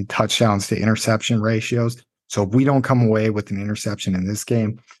 guy in touchdowns to interception ratios. So if we don't come away with an interception in this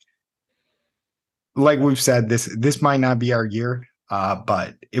game, like we've said, this might not be our year.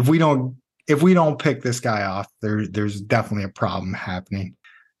 But if we don't pick this guy off, there's definitely a problem happening.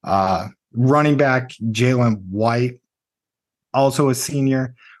 Running back Jalen White, also a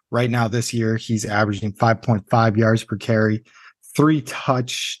senior. Right now this year, he's averaging 5.5 yards per carry, 3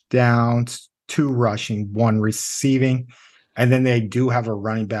 touchdowns, 2 rushing, 1 receiving. And then they do have a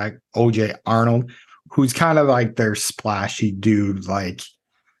running back, OJ Arnold, who's kind of like their splashy dude. Like,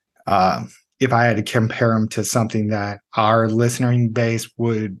 if I had to compare him to something that our listening base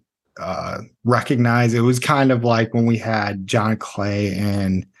would recognize, it was kind of like when we had John Clay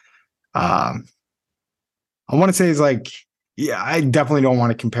and I want to say it's like, yeah, I definitely don't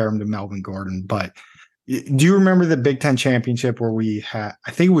want to compare him to Melvin Gordon, but do you remember the Big Ten championship where we had,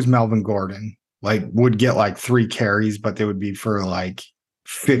 I think it was Melvin Gordon, like would get like 3 carries, but they would be for like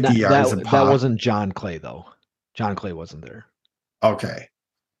 50 yards a pop. That wasn't John Clay though. John Clay wasn't there. Okay.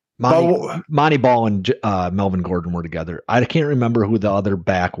 Monty Ball and Melvin Gordon were together. I can't remember who the other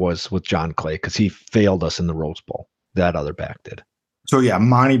back was with John Clay because he failed us in the Rose Bowl. That other back did. So yeah,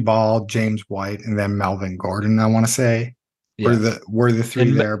 Monty Ball, James White, and then Melvin Gordon, I want to say, were the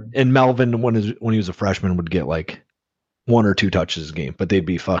 3 there. And Melvin, when he was a freshman, would get like 1 or 2 touches a game, but they'd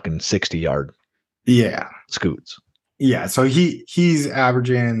be fucking 60-yard scoots. Yeah, so he's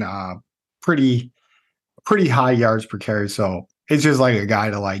averaging pretty high yards per carry. So it's just like a guy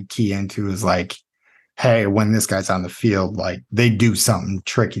to like key into is like, hey, when this guy's on the field, like they do something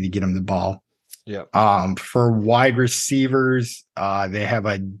tricky to get him the ball. Yeah. For wide receivers, they have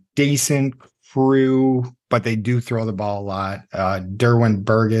a decent crew, but they do throw the ball a lot. Derwin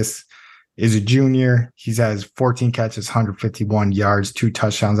Burgess is a junior. He has 14 catches, 151 yards, 2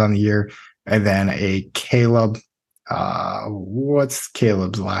 touchdowns on the year. And then a Caleb, what's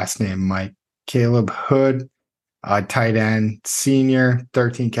Caleb's last name, Mike? Caleb Hood, tight end, senior,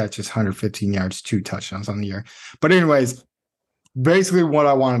 13 catches, 115 yards, 2 touchdowns on the year. But anyways, basically what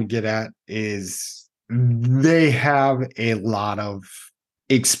I wanted to get at is they have a lot of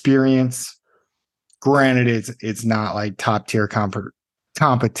experience. Granted, it's not like top tier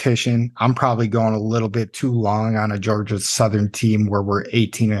competition. I'm probably going a little bit too long on a Georgia Southern team where we're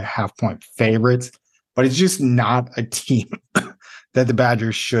 18.5-point favorites, but it's just not a team that the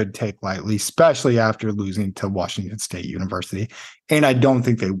Badgers should take lightly, especially after losing to Washington State University. And I don't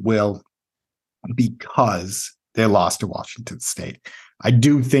think they will, because they lost to Washington State. I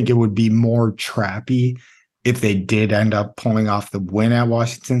do think it would be more trappy if they did end up pulling off the win at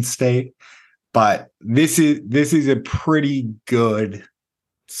Washington State. But this is a pretty good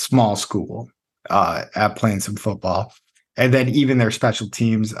small school at playing some football. And then even their special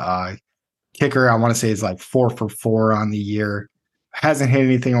teams, kicker, I want to say, is like 4 for 4 on the year. Hasn't hit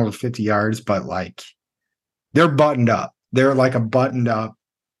anything over 50 yards, but like they're buttoned up. They're like a buttoned up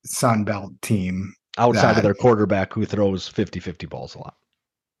Sun Belt team. Outside of their quarterback who throws 50-50 balls a lot.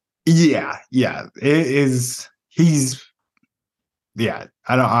 Yeah. It is. I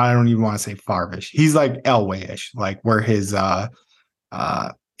don't even want to say Farvish. He's like Elway-ish, like where his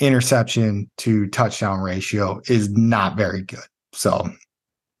interception to touchdown ratio is not very good. So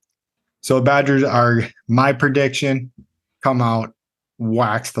Badgers are my prediction. Come out,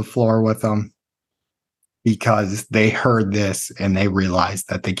 wax the floor with them, because they heard this and they realized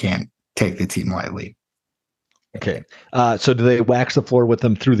that they can't take the team lightly. Okay. So do they wax the floor with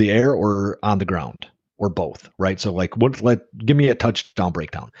them through the air or on the ground, or both? Right. So like, give me a touchdown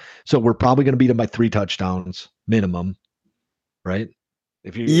breakdown. So we're probably going to beat them by 3 touchdowns minimum, right?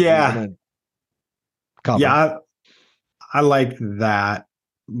 If you, yeah, I like that.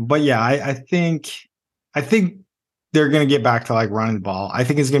 But yeah, I think they're going to get back to like running the ball. I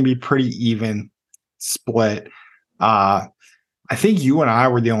think it's going to be pretty even split. I think you and I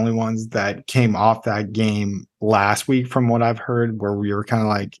were the only ones that came off that game last week, from what I've heard, where we were kind of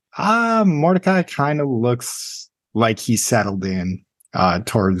like, Mordecai kind of looks like he settled in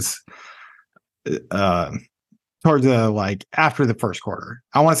towards like after the first quarter.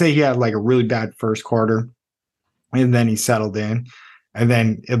 I want to say he had like a really bad first quarter, and then he settled in. And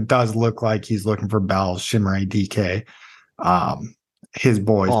then it does look like he's looking for Bell, Shimmery, DK, his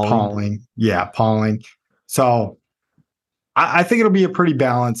boys, Pauling. Yeah, Pauling. So I think it'll be a pretty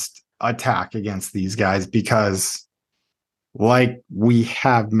balanced attack against these guys, because like we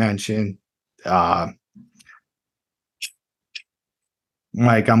have mentioned, Mike,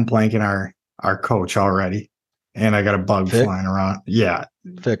 I'm blanking our coach already, and I got a bug flying around. Yeah.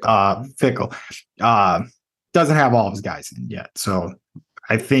 Fickle. Doesn't have all of his guys in yet. So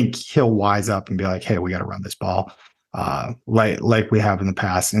I think he'll wise up and be like, hey, we got to run this ball like we have in the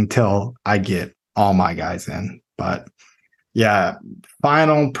past, until I get all my guys in. But yeah,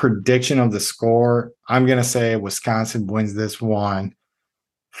 final prediction of the score, I'm going to say Wisconsin wins this one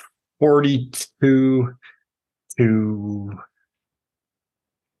 42-21.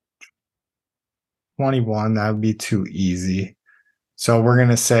 That would be too easy. So we're going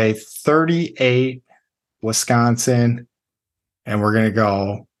to say 38 Wisconsin, and we're going to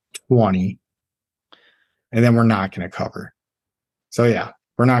go 20, and then we're not going to cover. So yeah,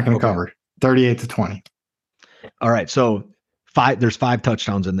 we're not going to cover 38-20. All right. So there's 5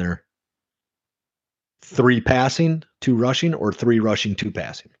 touchdowns in there. 3 passing, 2 rushing, or 3 rushing, 2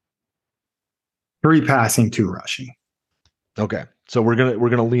 passing? 3 passing, 2 rushing. Okay. So we're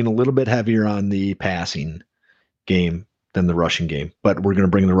gonna lean a little bit heavier on the passing game than the rushing game, but we're gonna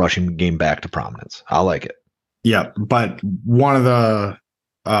bring the rushing game back to prominence. I like it. Yeah, but one of the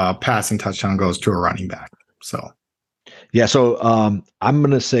passing touchdown goes to a running back. So yeah, so I'm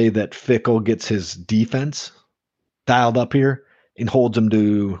gonna say that Fickle gets his defense dialed up here and holds him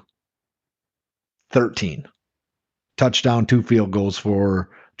to 13. Touchdown, 2 field goals for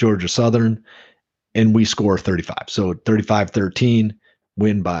Georgia Southern, and we score 35. So 35-13,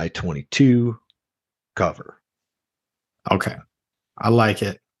 win by 22, cover. Okay. I like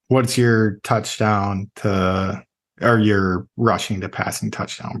it. What's your touchdown or your rushing to passing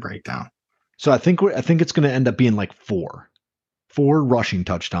touchdown breakdown? So I think it's going to end up being like 4 rushing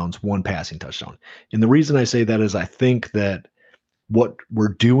touchdowns, 1 passing touchdown. And the reason I say that is I think that what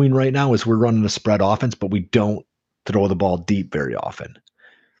we're doing right now is we're running a spread offense, but we don't throw the ball deep very often.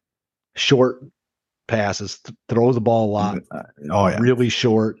 Short passes, throw the ball a lot, really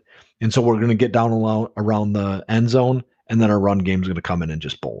short. And so we're going to get down around the end zone, and then our run game is going to come in and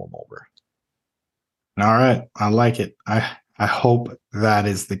just bowl them over. All right. I like it. I hope that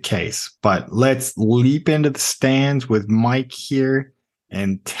is the case. But let's leap into the stands with Mike here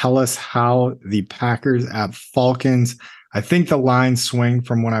and tell us how the Packers at Falcons. I think the line swing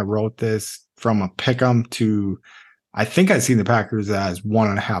from when I wrote this from a pick 'em to, I think I see the Packers as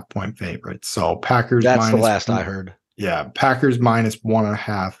 1.5 point favorites. So Packers. That's the last I heard. Yeah. Packers minus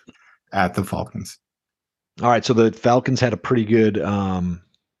 1.5 at the Falcons. All right. So the Falcons had a pretty good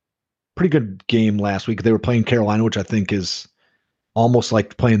game last week. They were playing Carolina, which I think is almost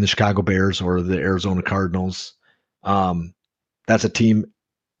like playing the Chicago Bears or the Arizona Cardinals. That's a team,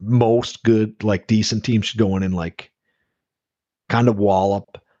 most good, like decent teams should go in and like kind of wall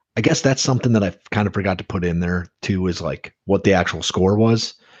up. I guess that's something that I kind of forgot to put in there too, is like what the actual score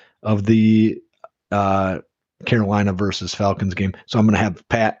was of the Carolina versus Falcons game. So I'm going to have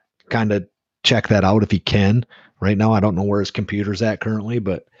Pat kind of check that out if he can right now. I don't know where his computer's at currently,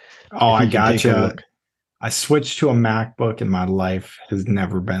 but I got you. I switched to a MacBook and my life has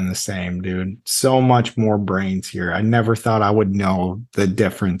never been the same, dude. So much more brains here. I never thought I would know the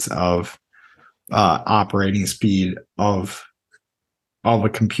difference of operating speed of a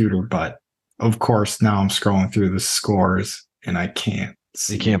computer, but of course now I'm scrolling through the scores and I can't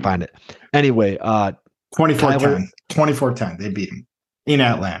see. You can't find it. Anyway, 24-10. 24-10. They beat him in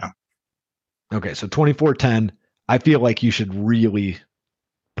Atlanta. Okay, so 24-10. I feel like you should really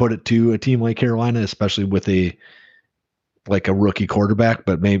put it to a team like Carolina, especially with a rookie quarterback,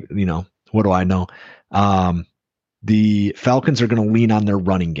 but maybe, what do I know? The Falcons are going to lean on their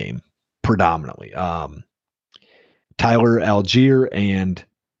running game predominantly. Tyler Algier and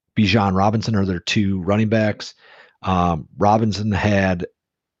Bijan Robinson are their two running backs. Robinson had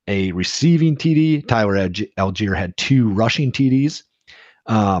a receiving TD. Tyler Algier had 2 rushing TDs.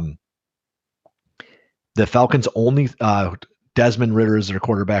 The Falcons only, Desmond Ridder is their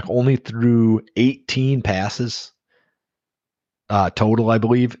quarterback, only threw 18 passes total, I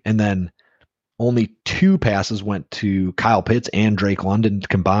believe. And then only 2 passes went to Kyle Pitts and Drake London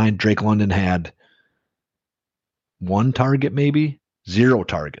combined. Drake London had 1 target, maybe 0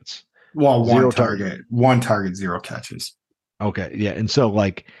 targets. Well, 1 target, 0 catches. Okay. Yeah. And so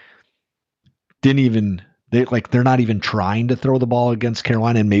they're not even trying to throw the ball against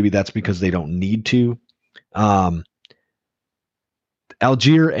Carolina. And maybe that's because they don't need to.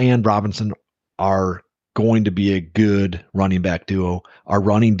 Algier and Robinson are going to be a good running back duo. Our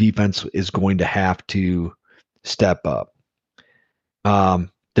running defense is going to have to step up.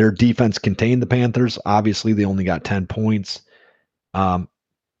 Their defense contained the Panthers. Obviously, they only got 10 points. But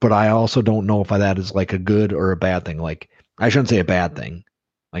I also don't know if that is like a good or a bad thing. Like, I shouldn't say a bad thing.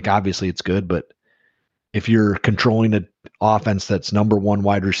 Like, obviously it's good, but if you're controlling an offense that's number 1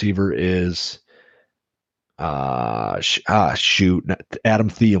 wide receiver is Adam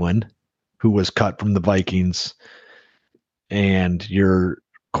Thielen, who was cut from the Vikings, and your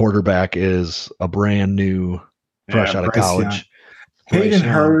quarterback is a brand new, fresh out of college. Hayden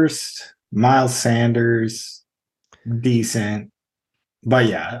Hurst, Miles Sanders, decent. But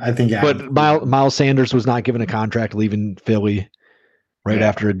yeah, I think. But Miles Sanders was not given a contract leaving Philly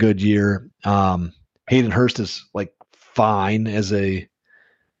after a good year. Hayden Hurst is like fine as a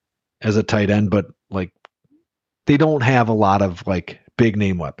tight end, but like they don't have a lot of like big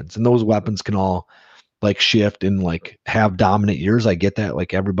name weapons, and those weapons can all like shift and like have dominant years. I get that.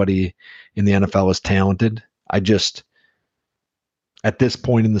 Like everybody in the NFL is talented. I just, at this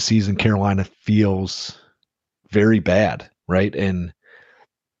point in the season, Carolina feels very bad, right? And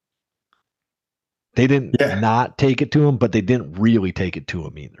they didn't not take it to him, but they didn't really take it to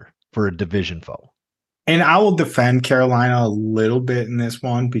him either for a division foe. And I will defend Carolina a little bit in this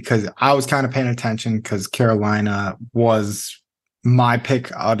one because I was kind of paying attention because Carolina was my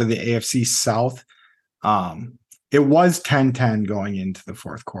pick out of the AFC South. It was 10-10 going into the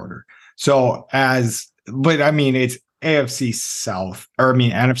fourth quarter. But I mean, it's NFC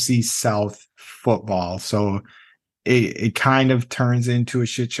South football. So it kind of turns into a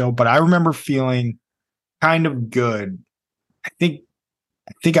shit show. But I remember feeling kind of good. I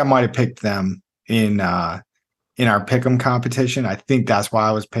think I might have picked them in our pick'em competition. I think that's why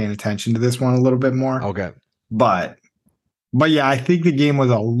I was paying attention to this one a little bit more. Okay. But yeah, I think the game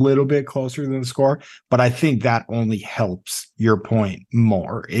was a little bit closer than the score, but I think that only helps your point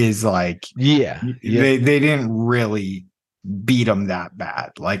more is like, they didn't really beat them that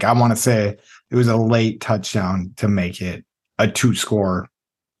bad. Like I want to say it was a late touchdown to make it a two score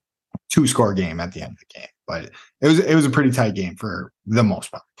game at the end of the game. But it was a pretty tight game for the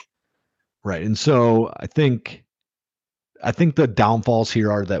most part. Right. And so I think the downfalls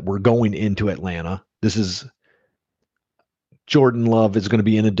here are that we're going into Atlanta. This is Jordan Love is going to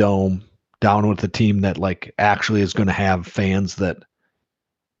be in a dome down with a team that like actually is going to have fans that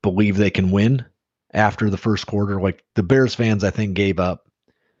believe they can win after the first quarter. Like the Bears fans, I think, gave up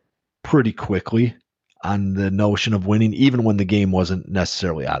pretty quickly on the notion of winning, even when the game wasn't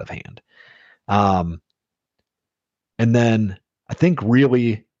necessarily out of hand. And then I think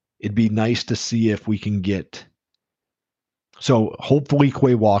really it'd be nice to see if we can get. So hopefully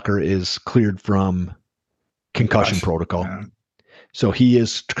Quay Walker is cleared from concussion protocol. Yeah. So he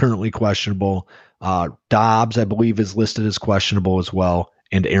is currently questionable. Dobbs, I believe, is listed as questionable as well.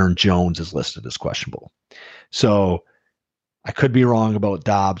 And Aaron Jones is listed as questionable. So I could be wrong about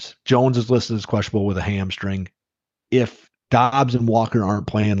Dobbs. Jones is listed as questionable with a hamstring. If Dobbs and Walker aren't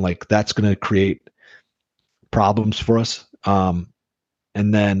playing, like that's going to create problems for us. And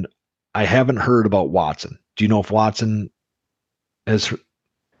then I haven't heard about Watson. Do you know if Watson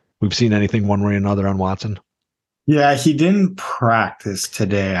we've seen anything one way or another on Watson? Yeah, he didn't practice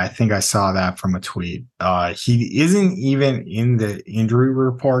today. I think I saw that from a tweet. He isn't even in the injury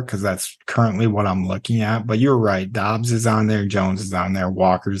report because that's currently what I'm looking at. But you're right. Dobbs is on there. Jones is on there.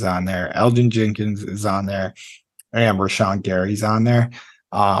 Walker's on there. Elgin Jenkins is on there. And Rashawn Gary's on there.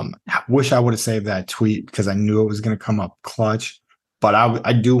 Wish I would have saved that tweet because I knew it was going to come up clutch. But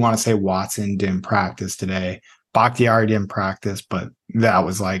I do want to say Watson didn't practice today. Bakhtiari didn't practice, but that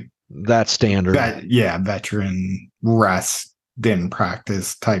was like that's standard. Veteran rest, didn't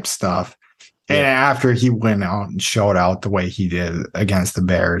practice type stuff. Yeah. And after he went out and showed out the way he did against the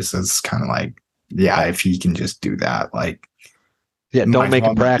Bears, it's kind of like, yeah, if he can just do that, like, yeah, don't make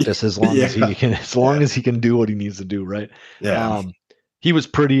him practice as long as he can, as he can do what he needs to do, right? Yeah. He was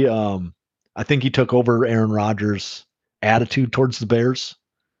pretty. I think he took over Aaron Rodgers' attitude towards the Bears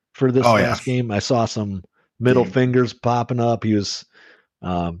for this last game. I saw some middle fingers popping up. He was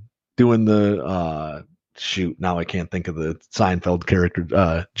doing the now I can't think of the Seinfeld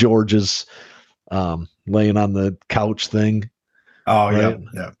character, George's laying on the couch thing. Oh, right?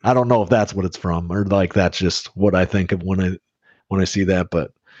 Yeah. I don't know if that's what it's from or like that's just what I think of when I see that,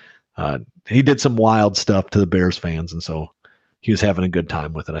 but he did some wild stuff to the Bears fans, and so he was having a good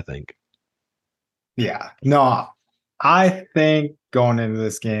time with it, I think. Yeah. No, I think going into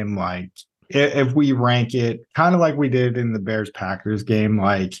this game, like if we rank it kind of like we did in the Bears-Packers game,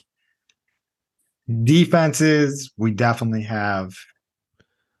 like defenses, we definitely have,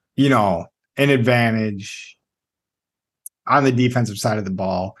 an advantage on the defensive side of the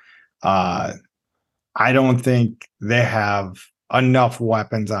ball. I don't think they have enough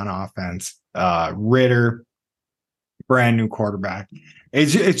weapons on offense. Ritter, brand new quarterback.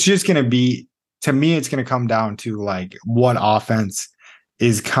 It's just going to be, to me, it's going to come down to like what offense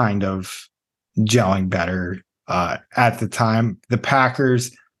is kind of gelling better at the time. The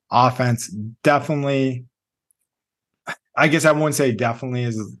Packers offense definitely, I guess I wouldn't say definitely,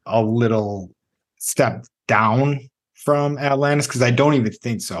 is a little step down from Atlanta's because I don't even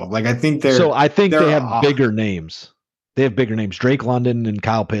think so. Like I think they have bigger names. They have bigger names. Drake London and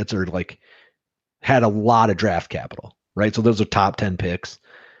Kyle Pitts are like had a lot of draft capital, right? So those are top 10 picks.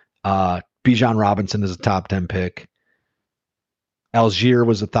 Bijan Robinson is a top 10 pick. Algier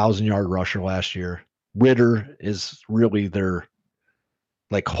was 1,000-yard rusher last year. Ritter is really their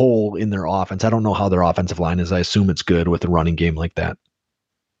like hole in their offense. I don't know how their offensive line is. I assume it's good with a running game like that.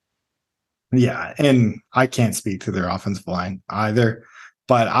 Yeah, and I can't speak to their offensive line either,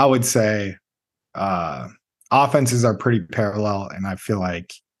 but I would say offenses are pretty parallel, and I feel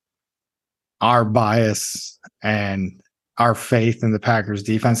like our bias and our faith in the Packers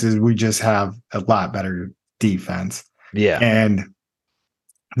defense is we just have a lot better defense. Yeah. And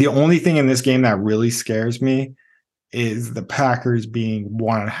the only thing in this game that really scares me is the Packers being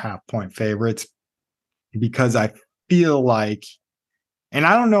 1.5 point favorites, because I feel like, and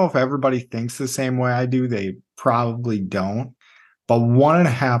I don't know if everybody thinks the same way I do, they probably don't, but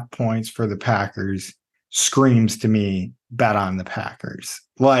 1.5 points for the Packers screams to me, bet on the Packers.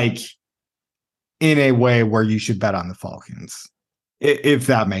 Like, in a way where you should bet on the Falcons, if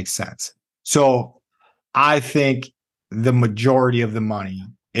that makes sense. So I think the majority of the money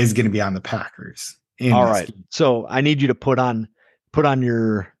is going to be on the Packers. All right. Game. So I need you to put on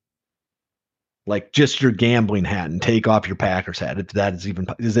your, like, just your gambling hat and take off your Packers hat. If that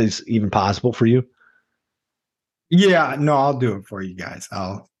is this even possible for you? Yeah, no, I'll do it for you guys.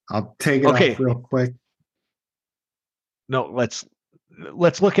 I'll take it off real quick. No, let's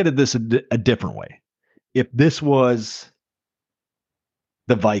look at it a different way. If this was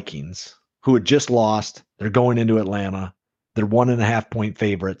the Vikings, who had just lost. They're going into Atlanta. They're 1.5-point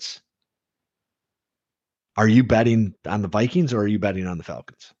favorites. Are you betting on the Vikings or are you betting on the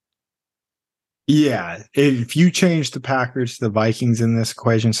Falcons? Yeah, if you change the Packers to the Vikings in this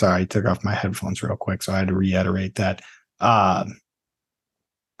equation, sorry, I took off my headphones real quick, so I had to reiterate that. I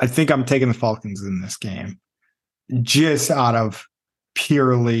think I'm taking the Falcons in this game, just out of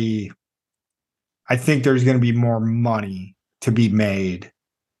purely. I think there's going to be more money to be made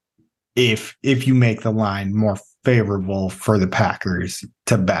if you make the line more favorable for the Packers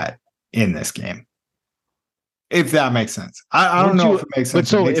to bet in this game. If that makes sense. I don't know if it makes sense. But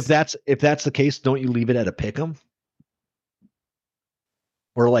so if that's the case, don't you leave it at a pick 'em?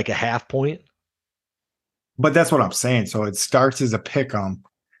 Or like a half point? But that's what I'm saying. So it starts as a pick 'em.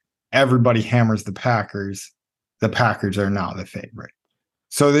 Everybody hammers the Packers. The Packers are now the favorite.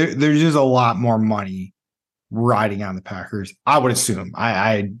 So there's just a lot more money riding on the Packers. I would assume.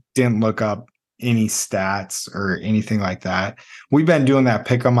 I didn't look up any stats or anything like that. We've been doing that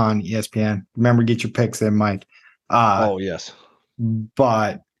pick 'em on ESPN. Remember, get your picks in, Mike. Oh, yes.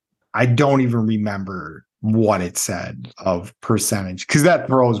 But I don't even remember what it said of percentage, because that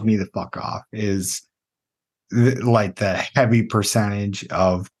throws me the fuck off, is like the heavy percentage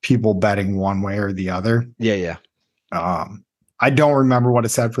of people betting one way or the other. Yeah. I don't remember what it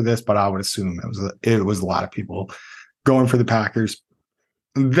said for this, but I would assume it was a lot of people going for the Packers.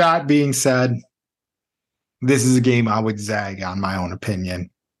 That being said, this is a game I would zag on my own opinion,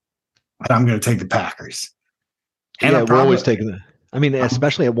 and I'm going to take the Packers. And yeah, we're always taking the. I mean,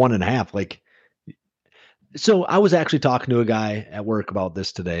 especially at 1.5. Like, so I was actually talking to a guy at work about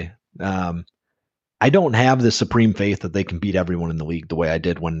this today. I don't have the supreme faith that they can beat everyone in the league the way I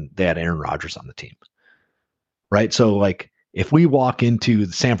did when they had Aaron Rodgers on the team. Right. So, like, if we walk into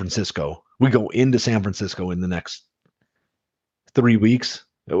San Francisco, we go into San Francisco in the next 3 weeks.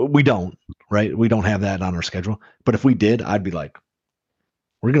 We don't. Right. We don't have that on our schedule. But if we did, I'd be like,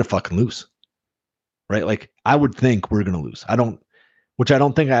 we're going to fucking lose. Right. Like, I would think we're going to lose. I don't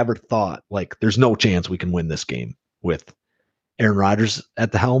think I ever thought, like, there's no chance we can win this game with Aaron Rodgers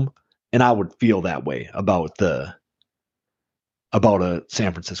at the helm. And I would feel that way about a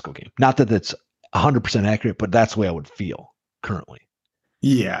San Francisco game. Not that that's 100% accurate, but that's the way I would feel currently.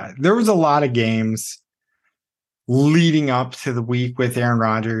 Yeah. There was a lot of games leading up to the week with Aaron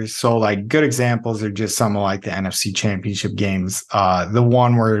Rodgers. So, like, good examples are just some of like the NFC Championship games. The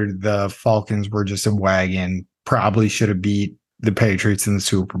one where the Falcons were just a wagon, probably should have beat the Patriots in the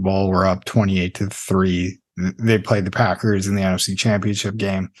Super Bowl. We're up 28-3. They played the Packers in the NFC Championship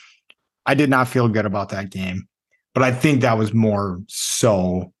game. I did not feel good about that game, but I think that was more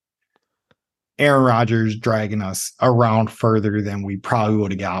so Aaron Rodgers dragging us around further than we probably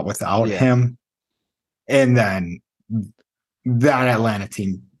would have got without him. And then that Atlanta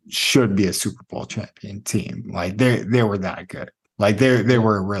team should be a Super Bowl champion team. Like, they were that good. Like, they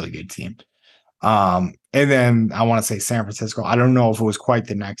were a really good team. And then I want to say San Francisco. I don't know if it was quite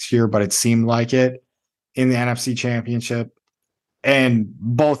the next year, but it seemed like it in the NFC Championship. And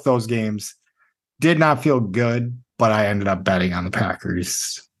both those games did not feel good, but I ended up betting on the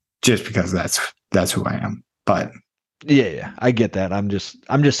Packers just because that's who I am. But yeah, I get that. I'm just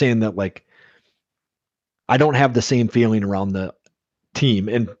saying that, like, I don't have the same feeling around the team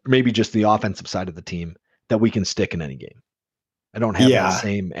and maybe just the offensive side of the team that we can stick in any game. I don't have the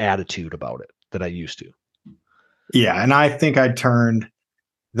same attitude about it that I used to. Yeah, and I think I turned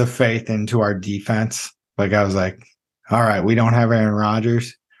the faith into our defense. Like, I was like, all right, we don't have Aaron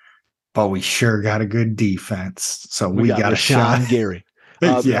Rodgers, but we sure got a good defense. So we got a shot. Gary.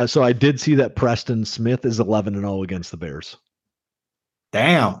 So I did see that Preston Smith is 11-0 against the Bears.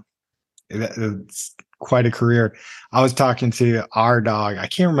 Damn. It's quite a career. I was talking to our dog. I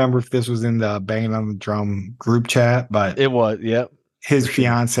can't remember if this was in the Banging on the Drum group chat, but it was. Yep. His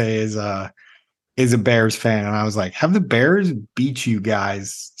fiance is a Bears fan. And I was like, have the Bears beat you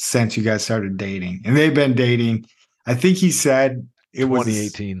guys since you guys started dating? And they've been dating. I think he said it 2018. Was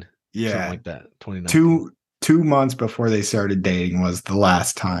 2018. Yeah. Something like that. 2019. 2 months before they started dating was the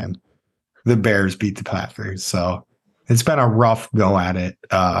last time the Bears beat the Packers. So it's been a rough go at it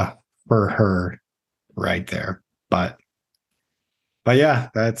for her right there. But yeah,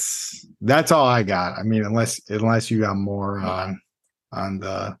 that's all I got. I mean, unless you got more on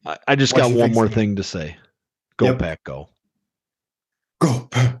the. I just got one more thing to say. Go Pack, go. Go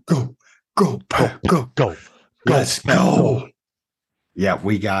Pack, go. Go Pack, go. Let's go. Yeah,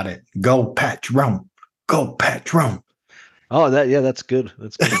 we got it. Go Patron. Go Patron. Oh, that's good.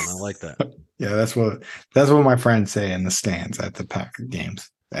 That's good. I like that. Yeah, that's what my friends say in the stands at the Packer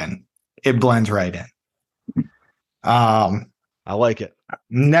games. And it blends right in. I like it.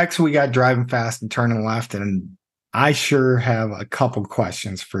 Next, we got driving fast and turning left, and I sure have a couple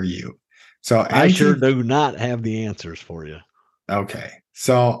questions for you. So I sure do not have the answers for you. Okay,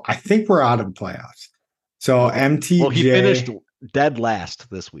 so I think we're out of the playoffs. So Okay. Well, he MTJ, finished dead last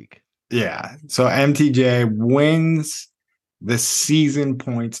this week. yeah. So MTJ wins the season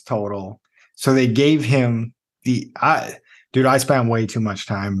points total. So they gave him dude, I spent way too much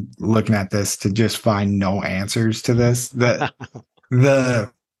time looking at this to just find no answers to this. The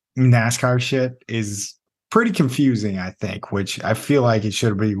NASCAR shit is pretty confusing, I think, which I feel like it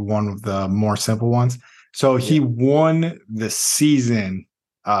should be one of the more simple ones. So he won the season.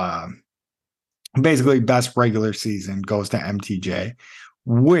 Basically, best regular season goes to MTJ,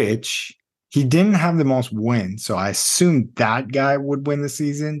 which he didn't have the most wins. So I assumed that guy would win the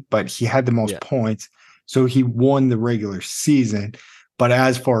season, but he had the most points. So he won the regular season. But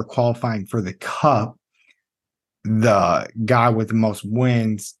as for qualifying for the cup, the guy with the most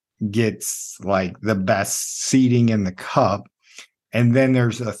wins gets like the best seating in the cup. And then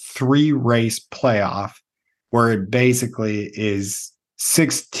there's a 3-race playoff where it basically is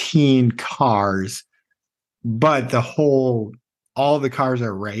 16 cars, but all the cars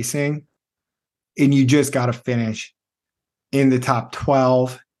are racing, and you just got to finish in the top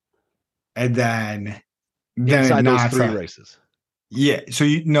 12. And then inside those 3 races. Yeah. So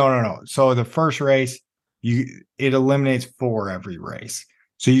no. So the first race, it eliminates 4 every race.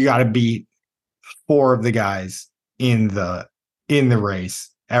 So you got to beat 4 of the guys in the race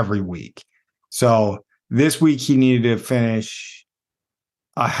every week. So this week he needed to finish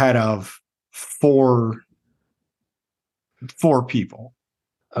ahead of 4 people.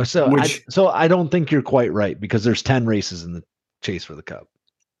 So I don't think you're quite right, because there's 10 races in the chase for the cup.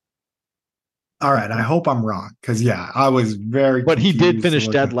 All right, I hope I'm wrong, because I was very But he did finish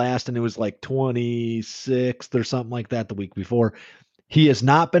dead last, and it was like 26th or something like that the week before. He has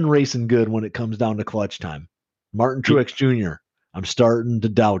not been racing good when it comes down to clutch time. Martin Truex Jr., I'm starting to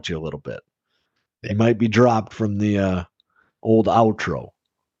doubt you a little bit. He might be dropped from the old outro.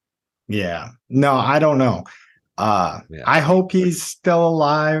 Yeah. No, I don't know. I hope he's still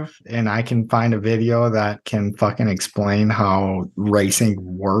alive and I can find a video that can fucking explain how racing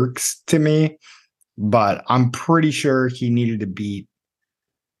works to me. But I'm pretty sure he needed to beat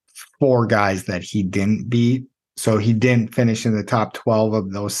 4 guys that he didn't beat. So he didn't finish in the top 12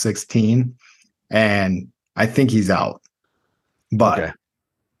 of those 16. And I think he's out. But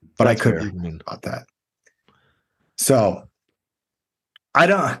I could be wrong about that. So I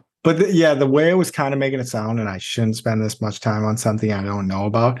don't. But the way it was kind of making it sound, and I shouldn't spend this much time on something I don't know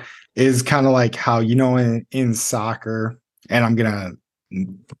about, is kind of like how, in soccer, and I'm gonna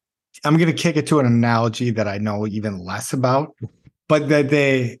kick it to an analogy that I know even less about, but that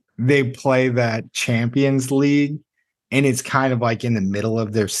they play that Champions League, and it's kind of like in the middle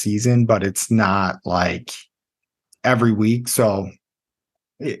of their season, but it's not like every week. So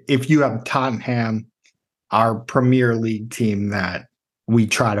if you have Tottenham, our Premier League team that we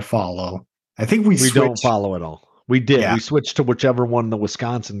try to follow. I think we don't follow it all. We did. Yeah. We switched to whichever one the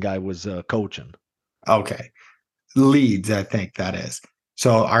Wisconsin guy was coaching. Okay. Leeds, I think that is.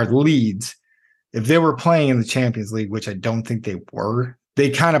 So our Leeds, if they were playing in the Champions League, which I don't think they were, they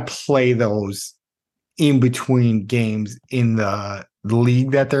kind of play those in between games in the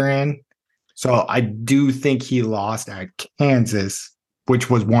league that they're in. So I do think he lost at Kansas, which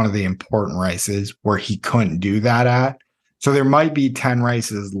was one of the important races where he couldn't do that at. So there might be 10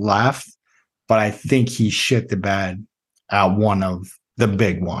 races left, but I think he shit the bed at one of the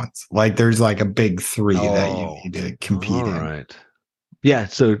big ones. Like there's like a big 3 that you need to compete in. Right. Yeah.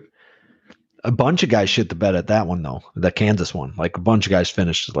 So a bunch of guys shit the bed at that one, though. The Kansas one. Like a bunch of guys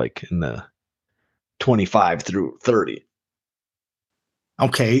finished like in the 25 through 30.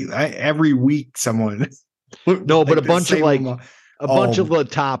 Okay. Every week someone. No, but a bunch of the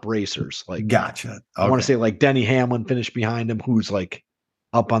top racers. Like, gotcha. Okay. I want to say like Denny Hamlin finished behind him, who's like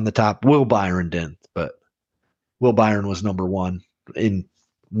up on the top. Will Byron didn't, but Will Byron was number 1 in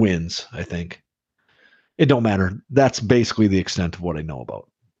wins, I think. It don't matter. That's basically the extent of what I know about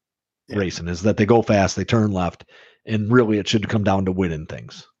racing, is that they go fast, they turn left, and really it should come down to winning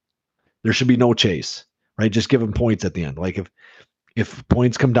things. There should be no chase, right? Just give them points at the end. Like if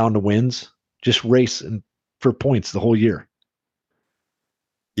points come down to wins, just race for points the whole year.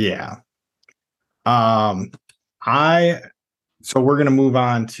 Yeah. So we're going to move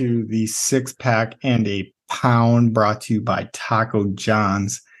on to the 6-pack and a pound, brought to you by Taco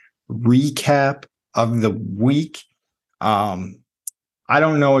John's recap of the week. I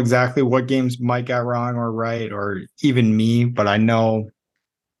don't know exactly what games Mike got wrong or right, or even me, but I know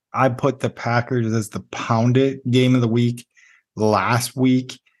I put the Packers as the pound it game of the week. last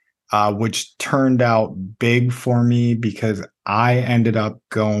week, which turned out big for me because I ended up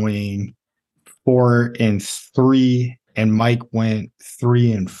going 4-3, and Mike went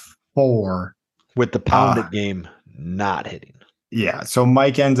 3-4 with the pounded game not hitting. Yeah, so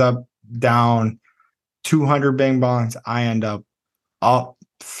Mike ends up down 200 bing bongs. I end up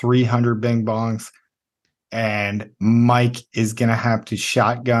 300 bing bongs, and Mike is gonna have to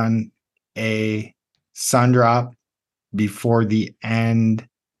shotgun a sun drop before the end.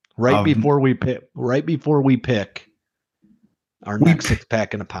 Right before we pick our next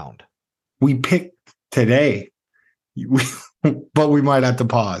 6-pack in a pound. We picked today, but we might have to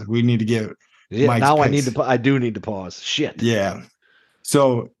pause. We need to get Mike's now picks. I do need to pause. Shit. Yeah.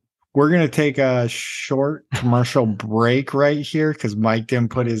 So we're going to take a short commercial break right here because Mike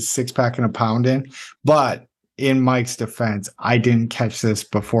didn't put his 6-pack in a pound in. But in Mike's defense, I didn't catch this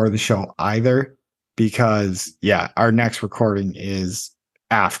before the show either because, our next recording is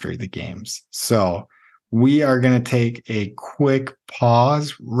after the games. So we are going to take a quick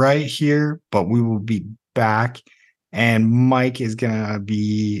pause right here, but we will be back. And Mike is going to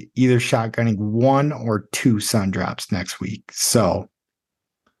be either shotgunning 1 or 2 sun drops next week. So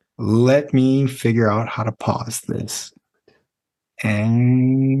let me figure out how to pause this.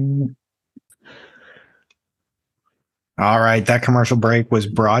 And all right, that commercial break was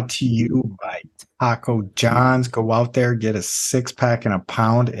brought to you by Taco John's. Go out there, get a 6-pack and a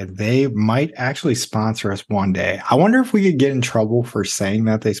pound, and they might actually sponsor us one day. I wonder if we could get in trouble for saying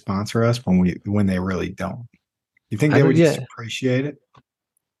that they sponsor us when they really don't. You think they would just appreciate it?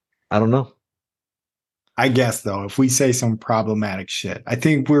 I don't know. I guess though, if we say some problematic shit, I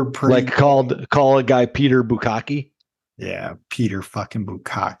think we're pretty call a guy Peter Bukaki. Yeah, Peter fucking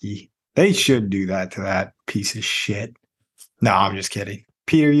Bukaki. They should do that to that piece of shit. No, I'm just kidding.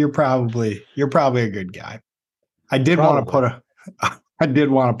 Peter, you're probably a good guy. I did want to put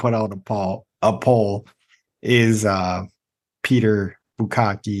out a poll. Is Peter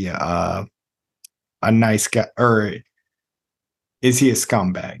Bukaki a nice guy, or is he a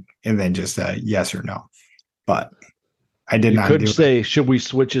scumbag? And then just a yes or no. But I did not. You could say, should we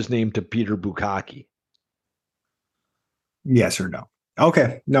switch his name to Peter Bukaki? Yes or no.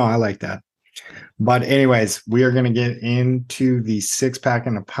 Okay. No, I like that. But anyways, we are going to get into the 6-pack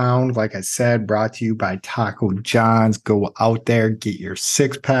and a pound. Like I said, brought to you by Taco John's. Go out there, get your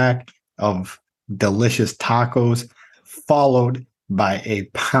 6-pack of delicious tacos, followed by a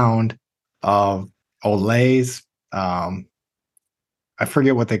pound of Olays. I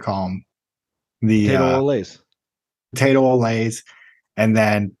forget what they call them. The potato Olays, and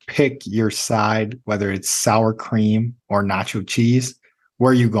then pick your side, whether it's sour cream or nacho cheese.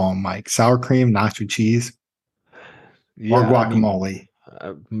 Where are you going, Mike? Sour cream, nacho cheese, or guacamole?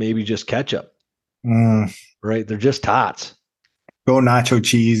 Maybe just ketchup. Right? They're just tots. Go nacho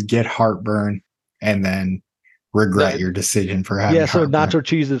cheese, get heartburn, and then regret your decision for having heartburn. Nacho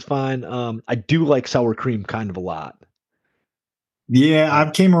cheese is fine. I do like sour cream kind of a lot. Yeah,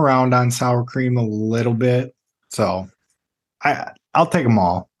 I've came around on sour cream a little bit. So I'll take them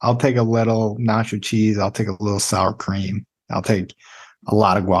all. I'll take a little nacho cheese. I'll take a little sour cream. I'll take a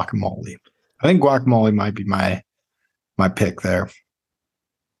lot of guacamole. I think guacamole might be my pick there.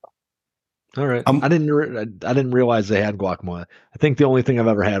 All right. I didn't realize they had guacamole. I think the only thing I've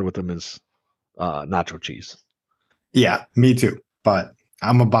ever had with them is nacho cheese. Yeah, me too. But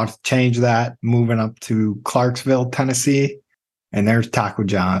I'm about to change that, moving up to Clarksville, Tennessee. And there's Taco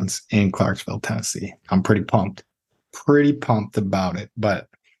John's in Clarksville, Tennessee. I'm pretty pumped about it. But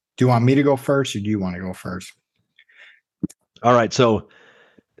do you want me to go first, or do you want to go first? All right. So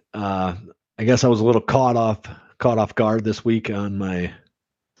I guess I was a little caught off guard this week on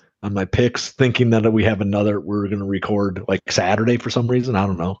my picks, thinking that we're going to record like Saturday for some reason. I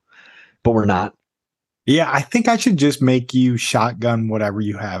don't know, but we're not. Yeah, I think I should just make you shotgun whatever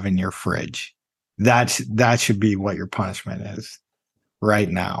you have in your fridge. That should be what your punishment is right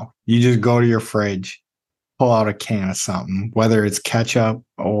now. You just go to your fridge, pull out a can of something, whether it's ketchup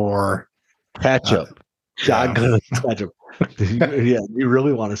or ketchup. Shotgun ketchup. Yeah, you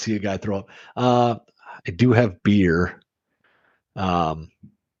really want to see a guy throw up. I do have beer. No,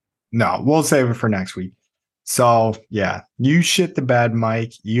 we'll save it for next week. So yeah, you shit the bed,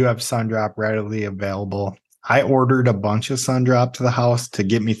 Mike. You have Sundrop readily available. I ordered a bunch of Sundrop to the house to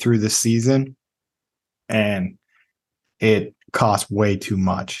get me through the season, and it cost way too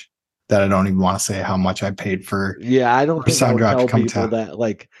much that I don't even want to say how much I paid for. Yeah, I don't think Sundrop to come to that.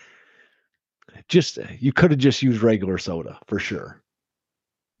 Like, just you could have just used regular soda for sure.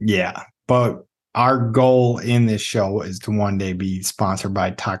 Yeah, but our goal in this show is to one day be sponsored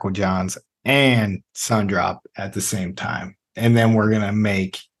by Taco John's and Sundrop at the same time. and then we're gonna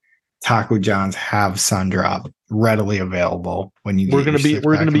make Taco John's have Sun Drop readily available when you. We're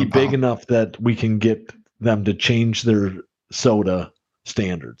gonna be big enough that we can get them to change their soda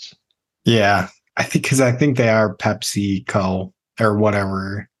standards. Yeah, I think they are PepsiCo or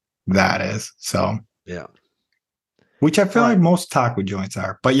whatever that is. So yeah, which I feel like most taco joints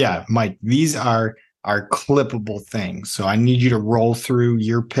are. But yeah, Mike, these are clippable things. So I need you to roll through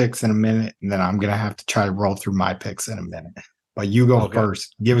your picks in a minute, and then I'm gonna have to try to roll through my picks in a minute. But you go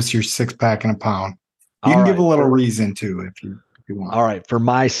first. Give us your 6-pack and a pound. You can give a little reason too if you want. All right, for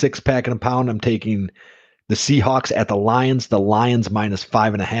my 6-pack and a pound, I'm taking the Seahawks at the Lions. The Lions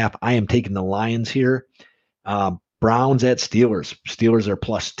 -5.5. I am taking the Lions here. Browns at Steelers. Steelers are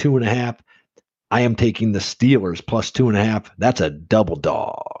 +2.5. I am taking the Steelers +2.5. That's a double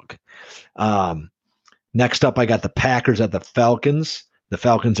dog. Next up, I got the Packers at the Falcons. The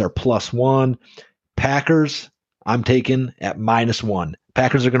Falcons are +1. Packers, I'm taking at -1.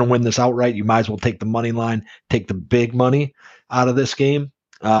 Packers are going to win this outright. You might as well take the money line, take the big money out of this game.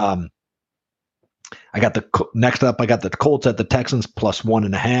 Next up, I got the Colts at the Texans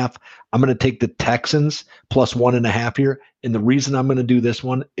 +1.5. I'm going to take the Texans +1.5 here. And the reason I'm going to do this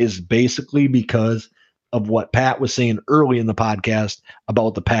one is basically because of what Pat was saying early in the podcast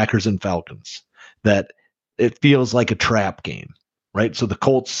about the Packers and Falcons, that it feels like a trap game, right? So the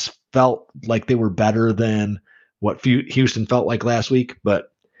Colts felt like they were better than what Houston felt like last week,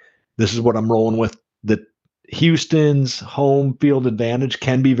 but this is what I'm rolling with. The Houston's home field advantage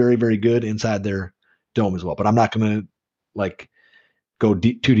can be very, very good inside their dome as well, but I'm not going to go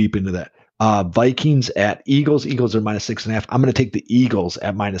too deep into that. Vikings at Eagles. Eagles are -6.5. I'm going to take the Eagles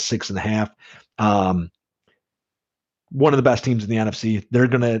at -6.5. One of the best teams in the NFC. They're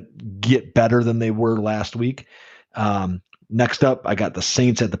going to get better than they were last week. Next up, I got the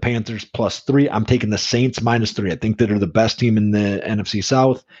Saints at the Panthers +3. I'm taking the Saints -3. I think that are the best team in the NFC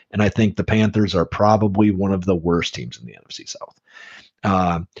South, and I think the Panthers are probably one of the worst teams in the NFC South.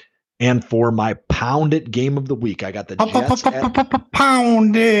 And for my pound it game of the week, I got the Jets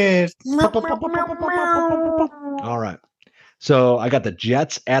pound it. All right. So I got the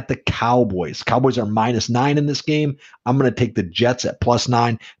Jets at the Cowboys. Cowboys are -9 in this game. I'm going to take the Jets at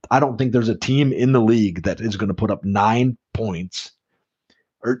 +9. I don't think there's a team in the league that is going to put up 9 points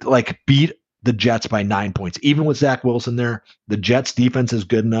or beat the Jets by 9 points. Even with Zach Wilson there, the Jets defense is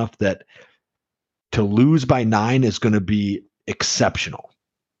good enough that to lose by 9 is going to be exceptional.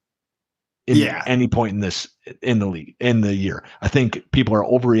 Any point in the league, in the year. I think people are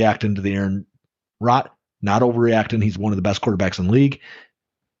overreacting to the Aaron Rot. Not overreacting. He's one of the best quarterbacks in the league,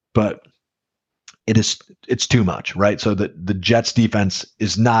 but it's too much, right? So the Jets defense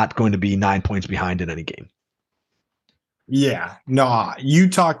is not going to be 9 points behind in any game. Yeah, no, you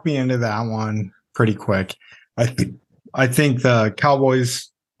talked me into that one pretty quick. I think the Cowboys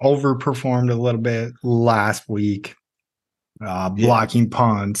overperformed a little bit last week, blocking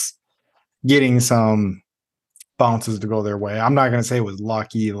punts, getting some bounces to go their way. I'm not going to say it was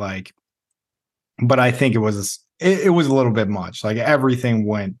lucky, but I think it was a little bit much. Everything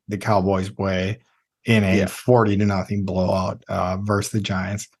went the Cowboys' way in a 40-0 blowout versus the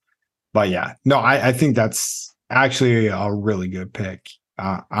Giants. But yeah, no, I think that's actually a really good pick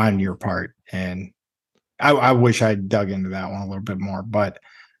on your part. And I wish I dug into that one a little bit more, but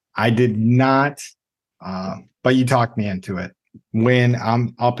I did not. But you talked me into it. When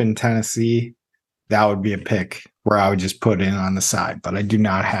I'm up in Tennessee, that would be a pick where I would just put in on the side, but I do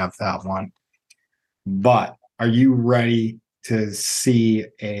not have that one. But are you ready to see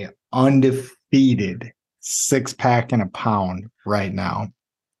a undefeated 6-pack and a pound right now?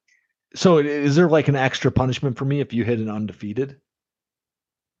 So is there an extra punishment for me if you hit an undefeated?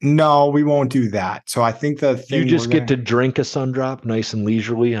 No, we won't do that. So I think the thing you just get to drink a Sun Drop nice and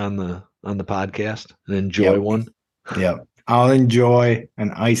leisurely on the podcast and enjoy one. Yep. I'll enjoy an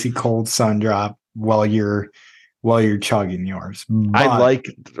icy cold Sun Drop while you're chugging yours.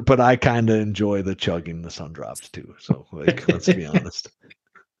 But I kind of enjoy the chugging the Sun Drops too. So let's be honest.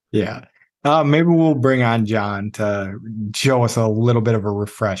 Yeah. Maybe we'll bring on John to show us a little bit of a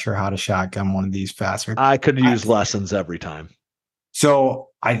refresher how to shotgun one of these faster. I could use lessons every time. So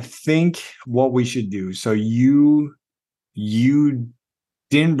I think what we should do. So you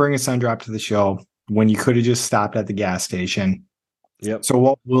didn't bring a Sun Drop to the show when you could have just stopped at the gas station. Yep. So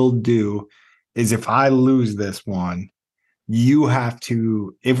what we'll do is if I lose this one, you have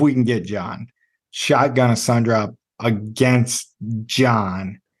to, if we can get John, shotgun a Sun Drop against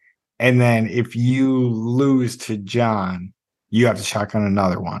John. And then if you lose to John, you have to shotgun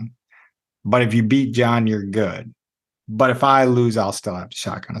another one. But if you beat John, you're good. But if I lose, I'll still have to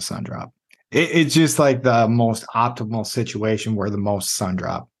shotgun a Sun Drop. It's just like the most optimal situation where the most sun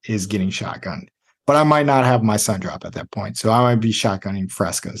drop is getting shotgunned. But I might not have my sun drop at that point. So I might be shotgunning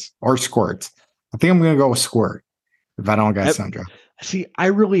frescas or squirts. I think I'm going to go with squirt if I don't get sun drop. See, I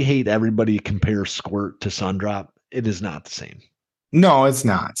really hate everybody compares squirt to sundrop. It is not the same. No, it's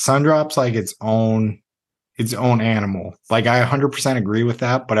not. Sun drop's like its own animal. Like I 100% agree with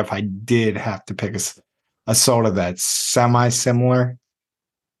that. But if I did have to pick a soda that's semi-similar,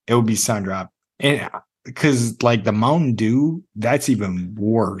 it would be sun drop. And because like the Mountain Dew, that's even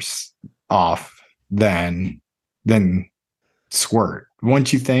worse off than squirt.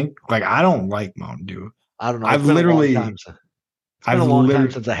 Wouldn't you think? Like I don't like Mountain Dew. I don't know. I've literally It's been a long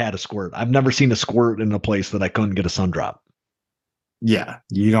time since I had a squirt. I've never seen a squirt in a place that I couldn't get a sun drop. Yeah,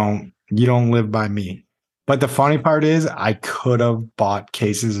 you don't live by me. But the funny part is I could have bought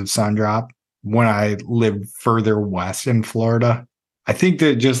cases of sun drop when I lived further west in Florida. I think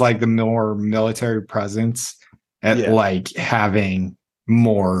that just like the more military presence at like having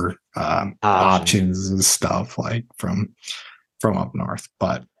more options and stuff like from up north.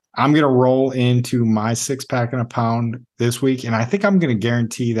 But I'm gonna roll into my 6-pack and a pound this week, and I think I'm gonna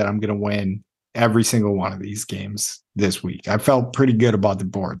guarantee that I'm gonna win every single one of these games this week. I felt pretty good about the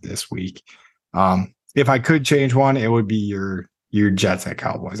board this week. If I could change one, it would be your Jets at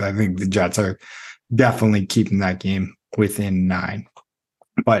Cowboys. I think the Jets are definitely keeping that game within 9.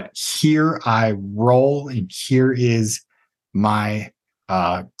 But here I roll, and here is my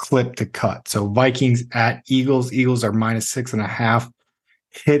clip to cut. So Vikings at Eagles. Eagles are -6.5.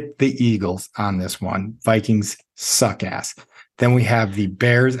 Hit the Eagles on this one. Vikings suck ass. Then we have the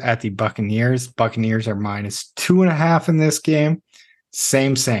Bears at the Buccaneers. Buccaneers are -2.5 in this game.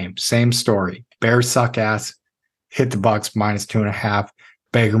 Same story. Bears suck ass. Hit the Bucks -2.5.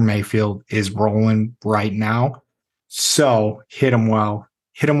 Baker Mayfield is rolling right now. So hit him while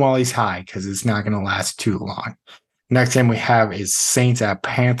he's high, because it's not going to last too long. Next game we have is Saints at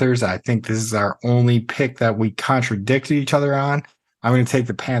Panthers. I think this is our only pick that we contradicted each other on. I'm going to take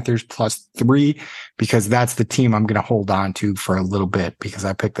the Panthers +3 because that's the team I'm going to hold on to for a little bit because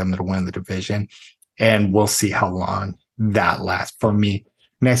I picked them to win the division. And we'll see how long that lasts for me.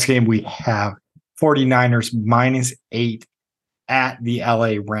 Next game, we have 49ers -8 at the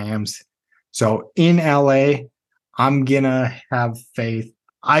LA Rams. So in LA, I'm going to have faith.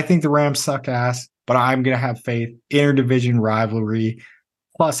 I think the Rams suck ass, but I'm going to have faith. Interdivision rivalry,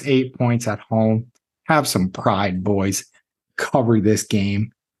 +8 points at home. Have some pride, boys. Cover this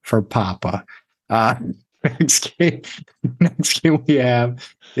game for Papa. Next game we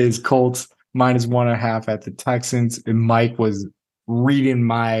have is Colts -1.5 at the Texans. And Mike was reading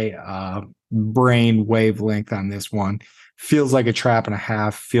my brain wavelength on this one. Feels like a trap and a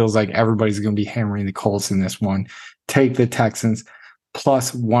half. Feels like everybody's going to be hammering the Colts in this one. Take the Texans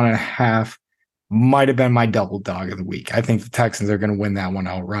 +1.5. Might have been my double dog of the week. I think the Texans are going to win that one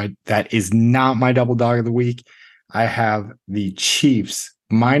outright. That is not my double dog of the week. I have the Chiefs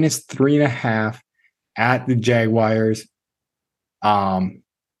 -3.5 at the Jaguars.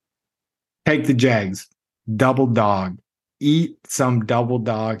 Take the Jags. Double dog. Eat some double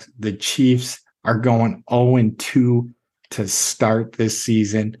dogs. The Chiefs are going 0-2 to start this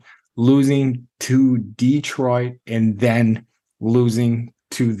season, losing to Detroit and then losing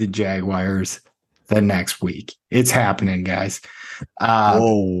to the Jaguars the next week. It's happening, guys.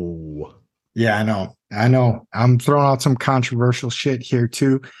 Whoa. Yeah, I know. I'm throwing out some controversial shit here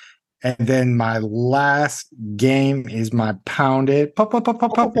too. And then my last game is my pounded game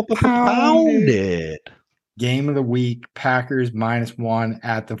of the week. Packers -1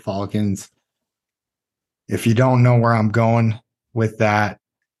 at the Falcons. If you don't know where I'm going with that,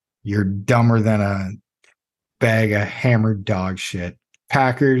 you're dumber than a bag of hammered dog shit.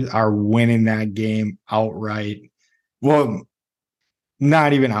 Packers are winning that game outright. Well,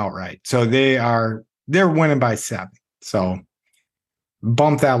 not even outright. So they're winning by 7. So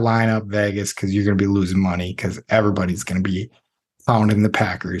bump that line up, Vegas, because you're going to be losing money because everybody's going to be pounding the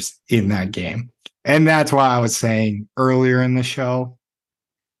Packers in that game. And that's why I was saying earlier in the show,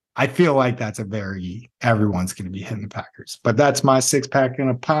 I feel like that's everyone's going to be hitting the Packers. But that's my 6-pack and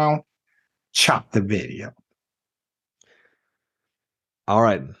a pound. Chop the video. All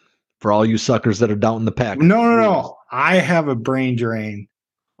right. For all you suckers that are doubting the Packers. No. I have a brain drain.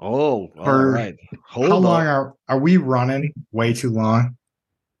 Oh, all right. How long are we running? Way too long?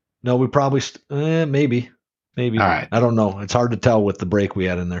 No, we probably maybe. All right. I don't know. It's hard to tell with the break we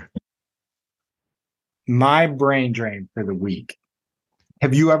had in there. My brain drain for the week.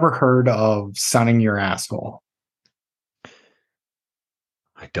 Have you ever heard of sunning your asshole?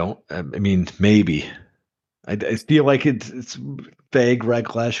 I don't. I mean, maybe. I feel like it's vague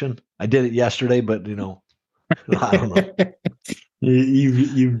recollection. I did it yesterday, but I don't know.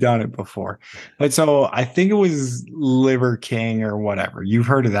 You've done it before. But so I think it was Liver King or whatever. You've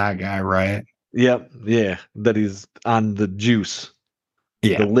heard of that guy, right? Yep, yeah, that he's on the juice, the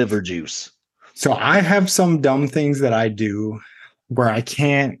Yeah. liver juice. So I have some dumb things that I do where I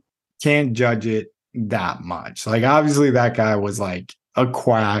can't judge it that much. Like obviously that guy was like a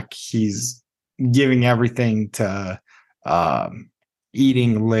quack. He's giving everything to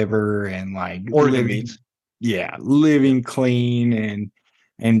eating liver and like Organ meats. living clean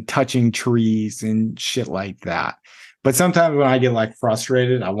and touching trees and shit like that. But sometimes when I get like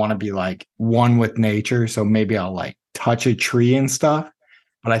frustrated, I want to be like one with nature. So maybe I'll like touch a tree and stuff.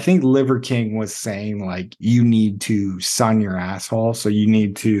 But I think Liver King was saying like you need to sun your asshole. So you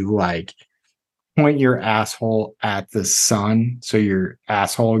need to like point your asshole at the sun so your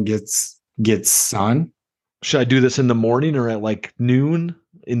asshole gets sun. Should I do this in the morning or at like noon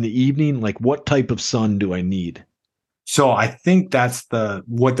in the evening? Like what type of sun do I need? So I think that's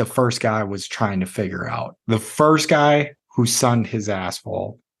what the first guy was trying to figure out. The first guy who sunned his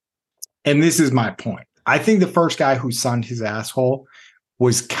asshole, and this is my point. I think the first guy who sunned his asshole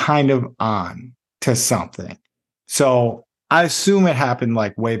was kind of on to something. So I assume it happened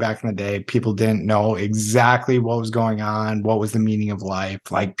like way back in the day. People didn't know exactly what was going on, what was the meaning of life.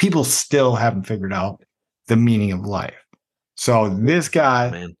 Like people still haven't figured out the meaning of life. So this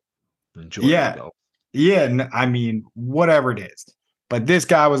guy, Man, enjoy yeah, it though. yeah, I mean, whatever it is. But this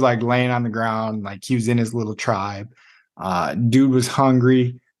guy was like laying on the ground, like he was in his little tribe. Dude was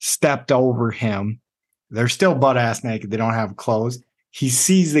hungry, stepped over him. They're still butt ass naked. They don't have clothes. He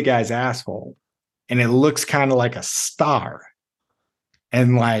sees the guy's asshole and it looks kind of like a star.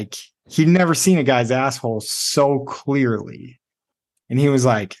 And like he'd never seen a guy's asshole so clearly. And he was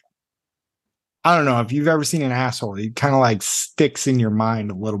like, I don't know if you've ever seen an asshole, it kind of like sticks in your mind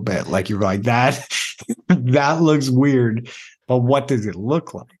a little bit. Like you're like, that looks weird, but what does it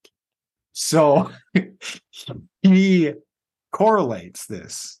look like? So he correlates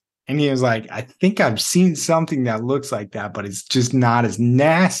this. And he was like, I think I've seen something that looks like that, but it's just not as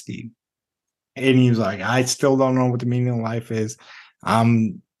nasty. And he was like, I still don't know what the meaning of life is.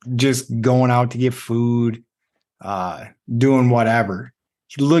 I'm just going out to get food, doing whatever.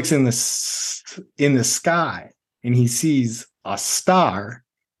 He looks in the sky and he sees a star.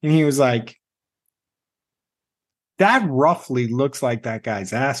 And he was like, that roughly looks like that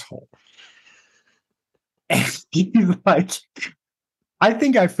guy's asshole. And he's like, I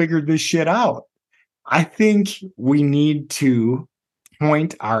think I figured this shit out. I think we need to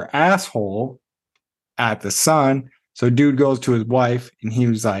point our asshole at the sun. So dude goes to his wife and he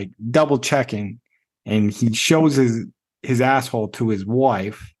was like double checking and he shows his asshole to his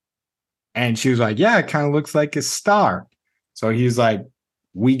wife. And she was like, yeah, it kind of looks like a star. So he's like,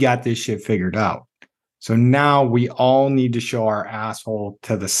 we got this shit figured out. So now we all need to show our asshole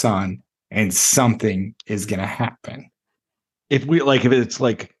to the sun and something is going to happen. If it's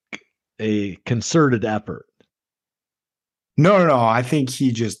like a concerted effort. No. I think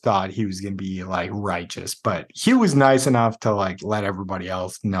he just thought he was going to be like righteous, but he was nice enough to like let everybody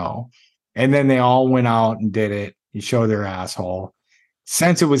else know. And then they all went out and did it. He showed their asshole.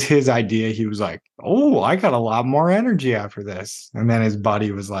 Since it was his idea, he was like, oh, I got a lot more energy after this. And then his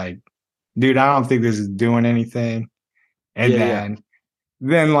buddy was like, dude, I don't think this is doing anything. And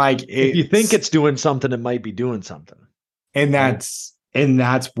then like if you think it's doing something, it might be doing something. And that's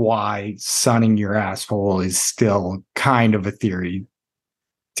why sunning your asshole is still kind of a theory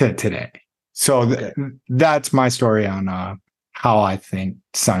to today. So that's my story on how I think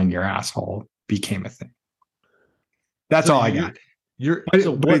sunning your asshole became a thing. That's all I got.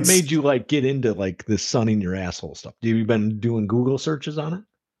 What made you like get into like this sunning your asshole stuff? Have you been doing Google searches on it?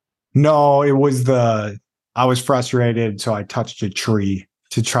 No, it was I was frustrated, so I touched a tree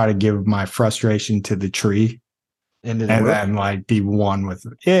to try to give my frustration to the tree. And then like be one with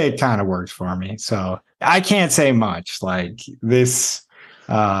it. It kind of works for me. So I can't say much like this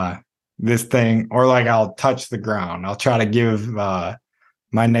thing, or like I'll touch the ground. I'll try to give my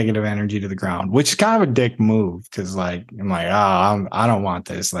negative energy to the ground, which is kind of a dick move because like I'm like, I don't want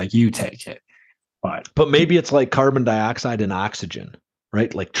this. Like you take it. But maybe it's like carbon dioxide and oxygen,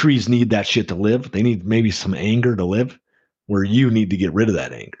 right? Like trees need that shit to live. They need maybe some anger to live, where you need to get rid of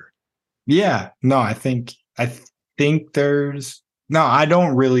that anger. Yeah. No, I think I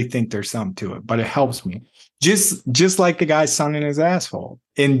don't really think there's something to it, but it helps me. Just like the guy sunning his asshole,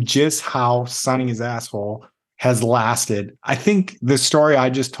 and just how sunning his asshole has lasted. I think the story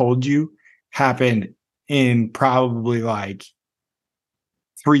I just told you happened in probably like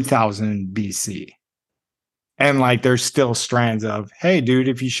 3000 BC. And like there's still strands of, hey, dude,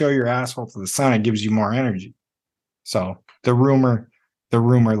 if you show your asshole to the sun, it gives you more energy. So the rumor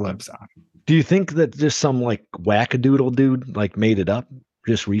lives on. Do you think that just some like wackadoodle dude like made it up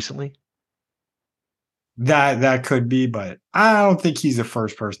just recently? That could be, but I don't think he's the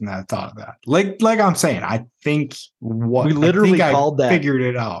first person that thought of that. Like I'm saying, I think We I think literally I called that. figured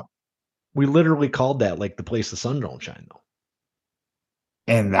it out. We literally called that like the place the sun don't shine though.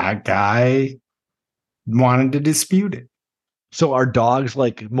 And that guy wanted to dispute it. So are dogs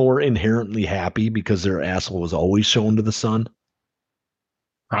like more inherently happy because their asshole was always shown to the sun?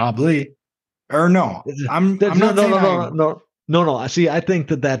 Probably. Or no. I'm No, not no, saying no, no, no, no, no. I see. I think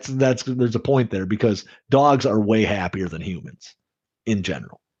that's there's a point there because dogs are way happier than humans in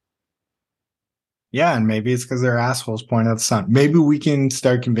general. yeah, and maybe it's because their assholes point at the sun. Maybe we can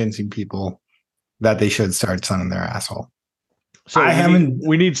start convincing people that they should start sunning their asshole. So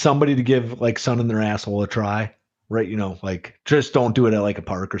we need somebody to give like sun in their asshole a try, right? You know, like just don't do it at like a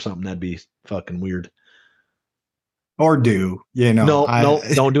park or something. That'd be fucking weird. Or do, you know. No,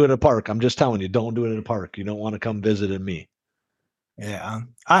 don't do it at a park. I'm just telling you, don't do it at a park. You don't want to come visit me. Yeah.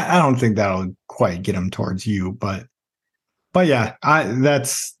 I don't think that'll quite get them towards you, but yeah,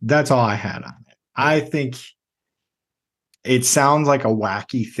 that's all I had on it. I think it sounds like a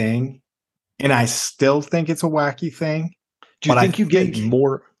wacky thing, and I still think it's a wacky thing. Do you think you get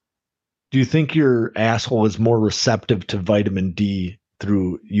more? Do you think your asshole is more receptive to vitamin D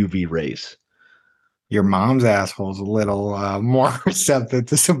through UV rays? Your mom's asshole is a little more receptive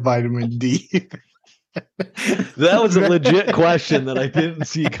to some vitamin D. That was a legit question that I didn't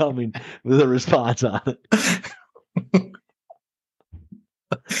see coming with a response on it.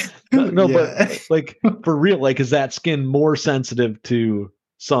 No, yeah. But like for real, like is that skin more sensitive to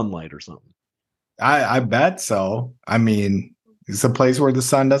sunlight or something? I bet so. I mean, it's a place where the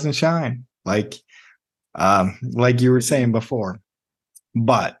sun doesn't shine, like you were saying before.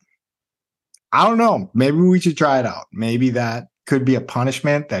 But I don't know. Maybe we should try it out. Maybe that could be a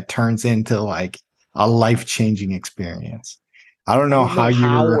punishment that turns into like a life-changing experience. I don't know how you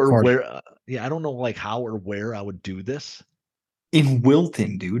or where. Yeah, I don't know like how or where I would do this. In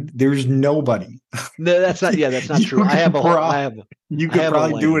Wilton, dude, there's nobody. No, that's not. Yeah, that's not true. You could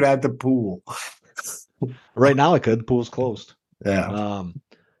probably do it at the pool. Right now, I could. The pool's closed. Yeah.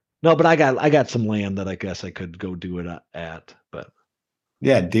 No, but I got some land that I guess I could go do it at. But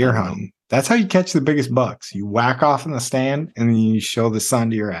yeah, deer hunting. That's how you catch the biggest bucks. You whack off in the stand and then you show the sun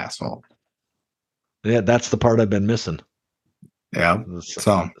to your asshole. Yeah, that's the part I've been missing. Yeah.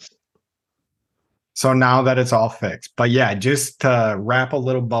 So now that it's all fixed. But yeah, just to wrap a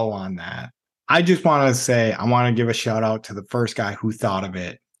little bow on that, I just want to say I want to give a shout out to the first guy who thought of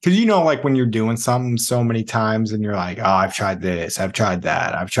it. Because you know, like when you're doing something so many times and you're like, oh, I've tried this, I've tried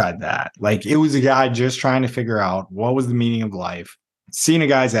that, I've tried that. Like it was a guy just trying to figure out what was the meaning of life, seen a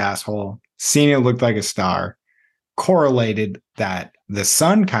guy's asshole, seen it look like a star, correlated that the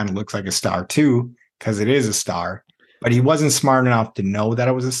sun kind of looks like a star too, because it is a star. But he wasn't smart enough to know that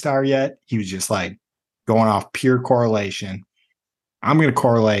it was a star yet. He was just like going off pure correlation. I'm going to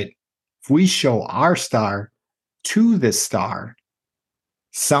correlate. If we show our star to this star,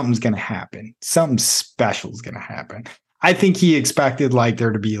 something's going to happen. Something special is going to happen. I think he expected like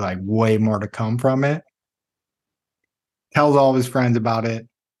there to be like way more to come from it. Tells all of his friends about it.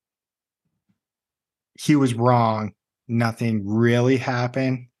 He was wrong. Nothing really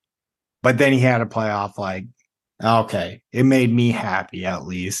happened. But then he had to play off like, okay, it made me happy at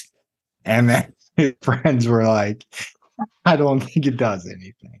least. And then his friends were like, I don't think it does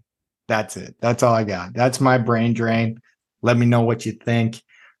anything. That's it. That's all I got. That's my brain drain. Let me know what you think.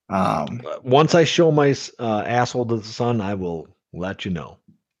 Once I show my asshole to the sun, I will let you know.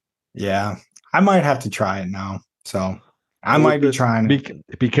 Yeah, I might have to try it now. So I might be trying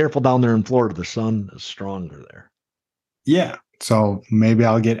it. Be careful down there in Florida. The sun is stronger there. Yeah. So maybe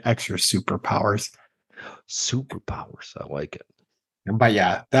I'll get extra superpowers. Superpowers. I like it. But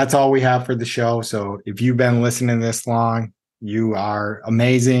yeah, that's all we have for the show. So if you've been listening this long, you are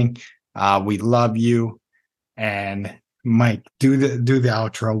amazing. We love you. And Mike, do the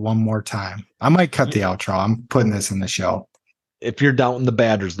outro one more time. I might cut the outro. I'm putting this in the show. If you're doubting the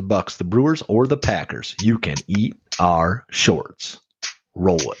Badgers, the Bucks, the Brewers, or the Packers, you can eat our shorts.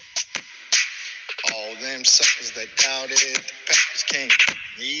 Roll it. All them suckers that doubted the Packers can't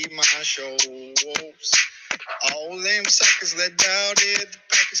eat my shorts. All them suckers that doubted the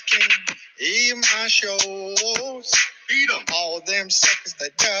Packers can't eat my shorts. Beat them. All them suckers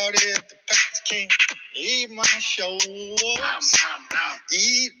that doubted the Packers can't eat my shorts.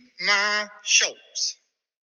 Eat my shorts.